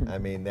 Right? I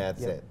mean,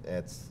 that's it.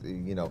 That's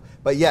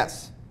But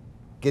yes,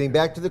 getting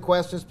back to the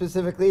question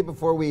specifically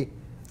before we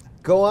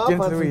go off Get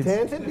into on the some weeds.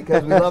 tangent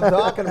because we love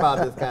talking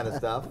about this kind of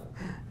stuff.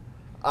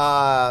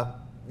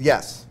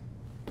 Yes,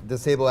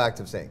 disable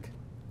active sync.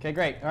 Okay,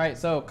 great. All right,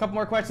 so a couple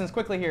more questions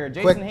quickly here.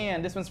 Jason Quick.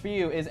 Hand, this one's for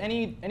you. Is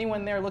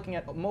anyone there looking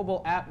at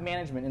mobile app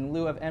management in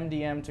lieu of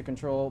MDM to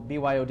control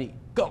BYOD?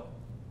 Go.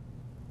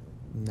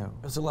 No.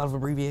 There's a lot of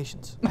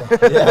abbreviations.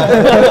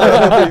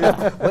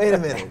 Yeah. Wait a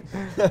minute.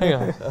 Hang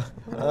on.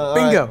 All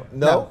Bingo. right.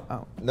 No.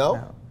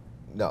 No.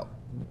 No. No.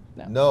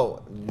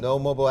 No. No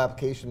mobile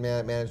application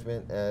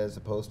management as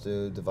opposed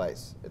to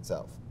device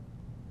itself.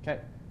 Okay.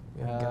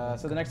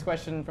 So the next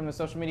question from the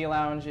social media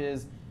lounge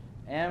is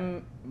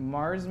M.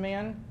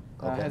 Marsman.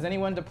 Okay. Has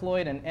anyone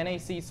deployed an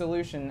NAC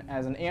solution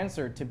as an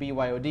answer to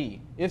BYOD?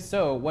 If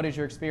so, what has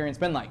your experience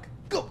been like?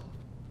 Go.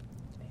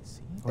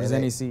 What is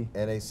NEC?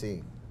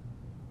 NAC.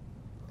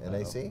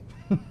 NAC?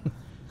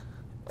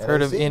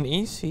 Heard of NAC?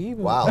 NEC?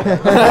 but- Wow.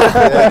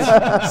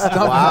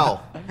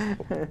 Wow.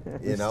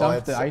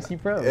 Stumped the IT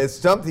pros. It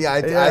stumped the Yeah.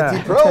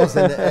 IT pros.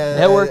 And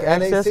Network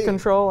NAC. access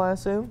control, I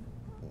assume.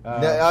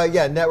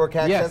 Yeah, network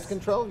access yes.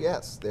 control.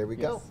 Yes, there we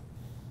go.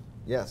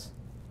 Yes.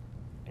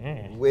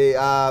 Yes. We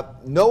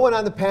no one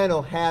on the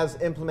panel has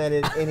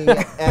implemented any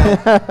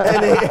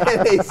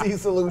NAC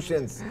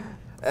solutions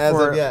as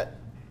of yet.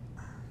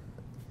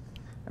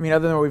 I mean,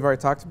 other than what we've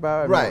already talked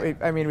about. Right.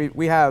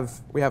 We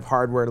have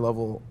hardware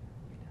level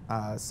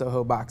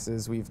Soho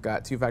boxes. We've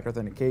got two-factor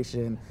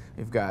authentication.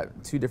 We've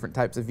got 2 different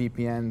types of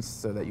VPNs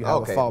so that you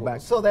have a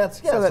fallback. So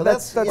that's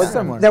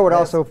similar. That would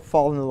also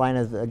fall in the line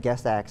of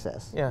guest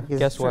access. Yeah, Because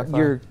guest Wi-Fi.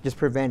 You're just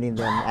preventing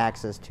them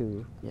access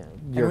to.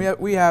 And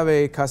we have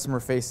a customer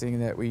facing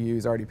that we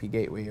use RDP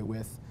Gateway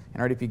with,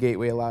 and RDP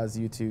Gateway allows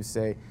you to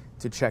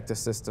check the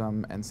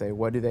system and say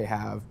what do they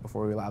have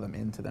before we allow them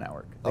into the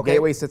network. The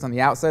gateway sits on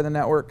the outside of the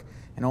network,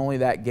 and only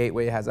that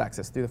gateway has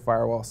access through the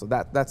firewall. So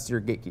that's your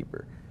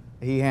gatekeeper.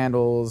 He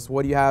handles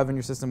what do you have in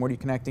your system, what are you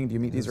connecting, do you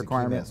meet these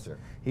requirements?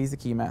 He's the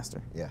key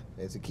master. Yeah,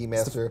 it's a key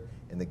master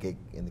and the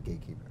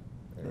gatekeeper.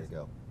 There we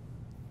go.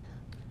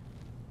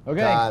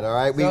 Okay. God, all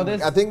right. So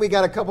I think we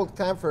got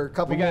time for a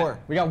couple more.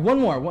 We got one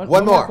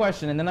more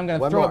question, and then I'm going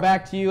to throw it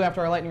back to you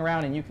after our lightning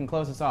round, and you can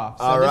close us off.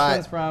 So this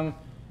one's from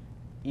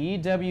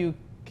EW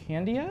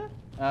Candia.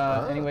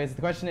 Anyways,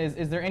 the question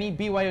is there any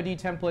BYOD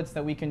templates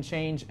that we can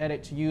change,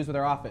 edit to use with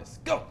our office?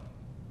 Go!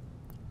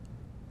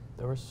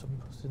 There were some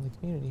posted in the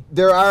community.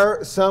 There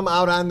are some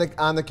out on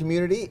the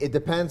community. It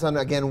depends on,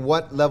 again,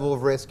 what level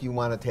of risk you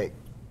want to take.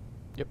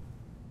 Yep.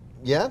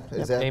 Yeah?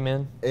 Is that?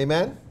 Amen.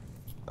 Amen?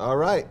 All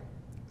right.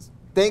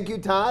 Thank you,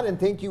 Todd, and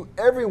thank you,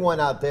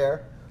 everyone out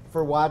there,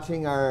 for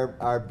watching our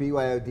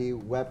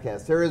BYOD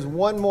webcast. There is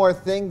one more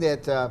thing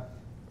that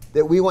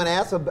we want to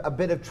ask, a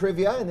bit of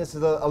trivia, and this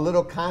is a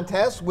little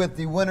contest with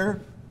the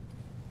winner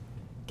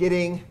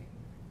getting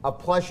a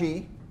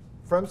plushie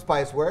from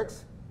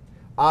Spiceworks.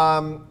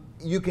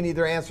 You can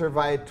either answer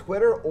via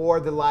Twitter or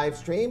the live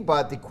stream,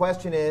 but the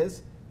question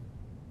is,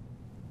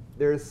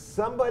 there's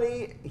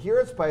somebody here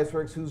at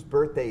Spiceworks whose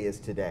birthday is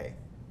today.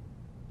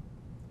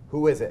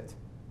 Who is it?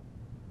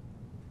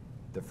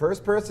 The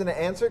first person to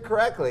answer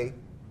correctly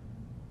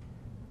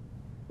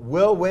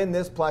will win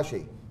this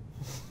plushie.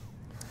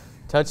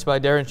 Touched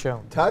by Darren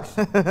Schoen. Touched?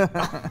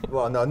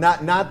 Well, no,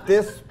 not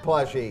this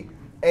plushie,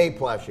 a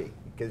plushie,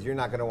 because you're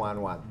not going to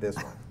want this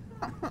one.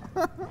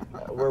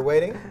 We're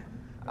waiting.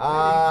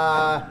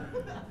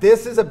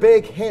 This is a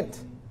big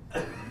hint.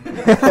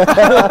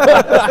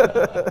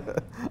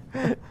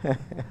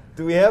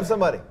 Do we have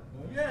somebody?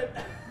 Not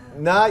yet.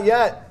 Not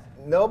yet.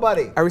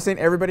 Nobody. Are we saying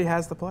everybody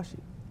has the plushie?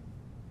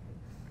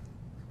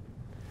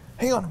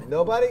 Hang on a minute.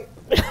 Nobody?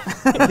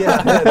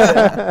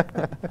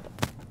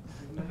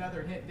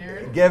 Another hint,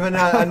 Darren. Giving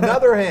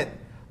another hint.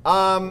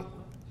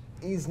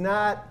 He's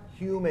not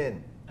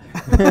human.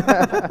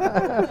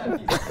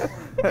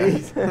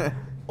 He's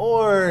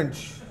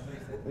orange.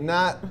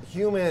 Not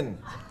human.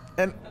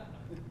 And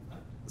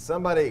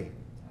somebody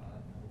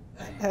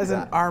has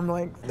an arm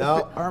length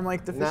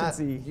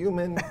deficiency. Not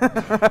human.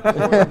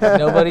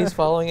 Nobody's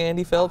following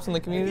Andy Phelps in the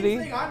community?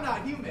 He's saying I'm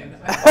not human.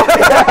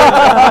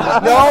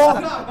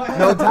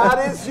 No,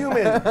 Todd is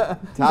human.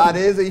 Todd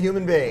is a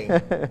human being.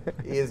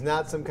 He is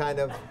not some kind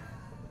of...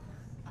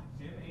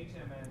 Jim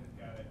HMN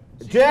got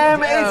it.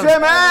 Jim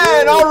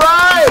HMN, all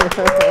right.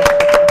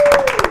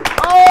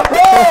 Oh,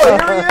 here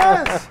he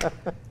is.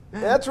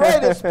 That's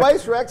right, it's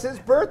SpiceRex's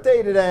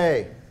birthday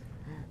today.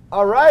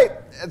 All right.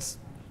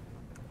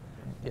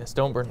 Yes,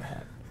 don't burn the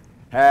hat.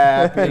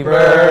 Happy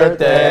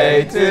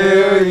birthday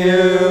to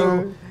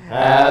you.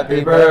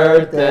 Happy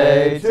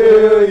birthday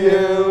to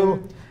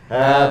you.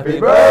 Happy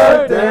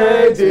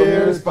birthday,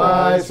 dear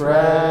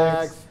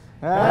SpiceRex.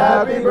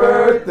 Happy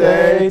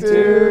birthday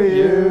to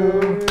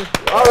you.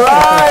 All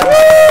right.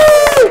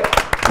 Woo!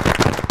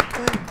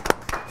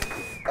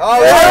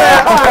 All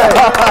right.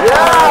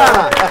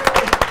 Yeah.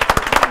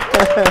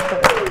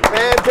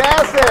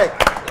 Fantastic.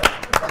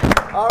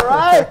 All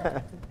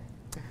right.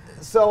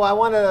 So I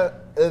want to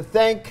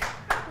thank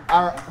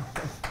our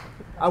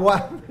I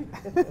want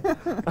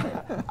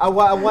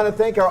to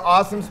thank our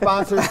awesome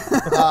sponsors,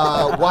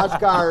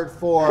 WatchGuard,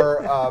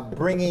 for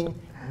bringing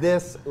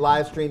this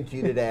live stream to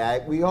you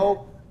today. We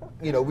hope,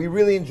 we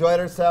really enjoyed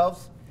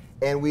ourselves,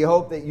 and we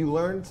hope that you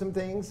learned some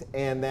things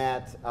and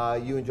that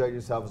you enjoyed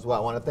yourself as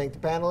well. I want to thank the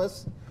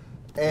panelists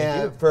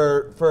and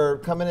for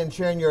coming and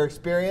sharing your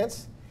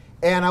experience,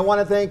 and I want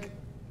to thank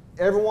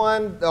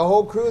everyone, the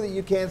whole crew that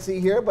you can't see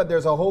here, but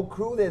there's a whole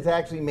crew that's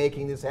actually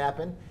making this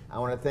happen. I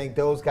want to thank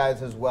those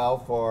guys as well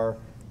for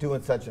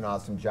doing such an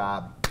awesome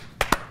job.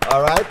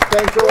 All right,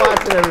 thanks for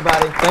watching,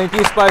 everybody. Thank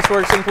you,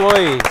 SpiceWorks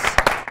employees.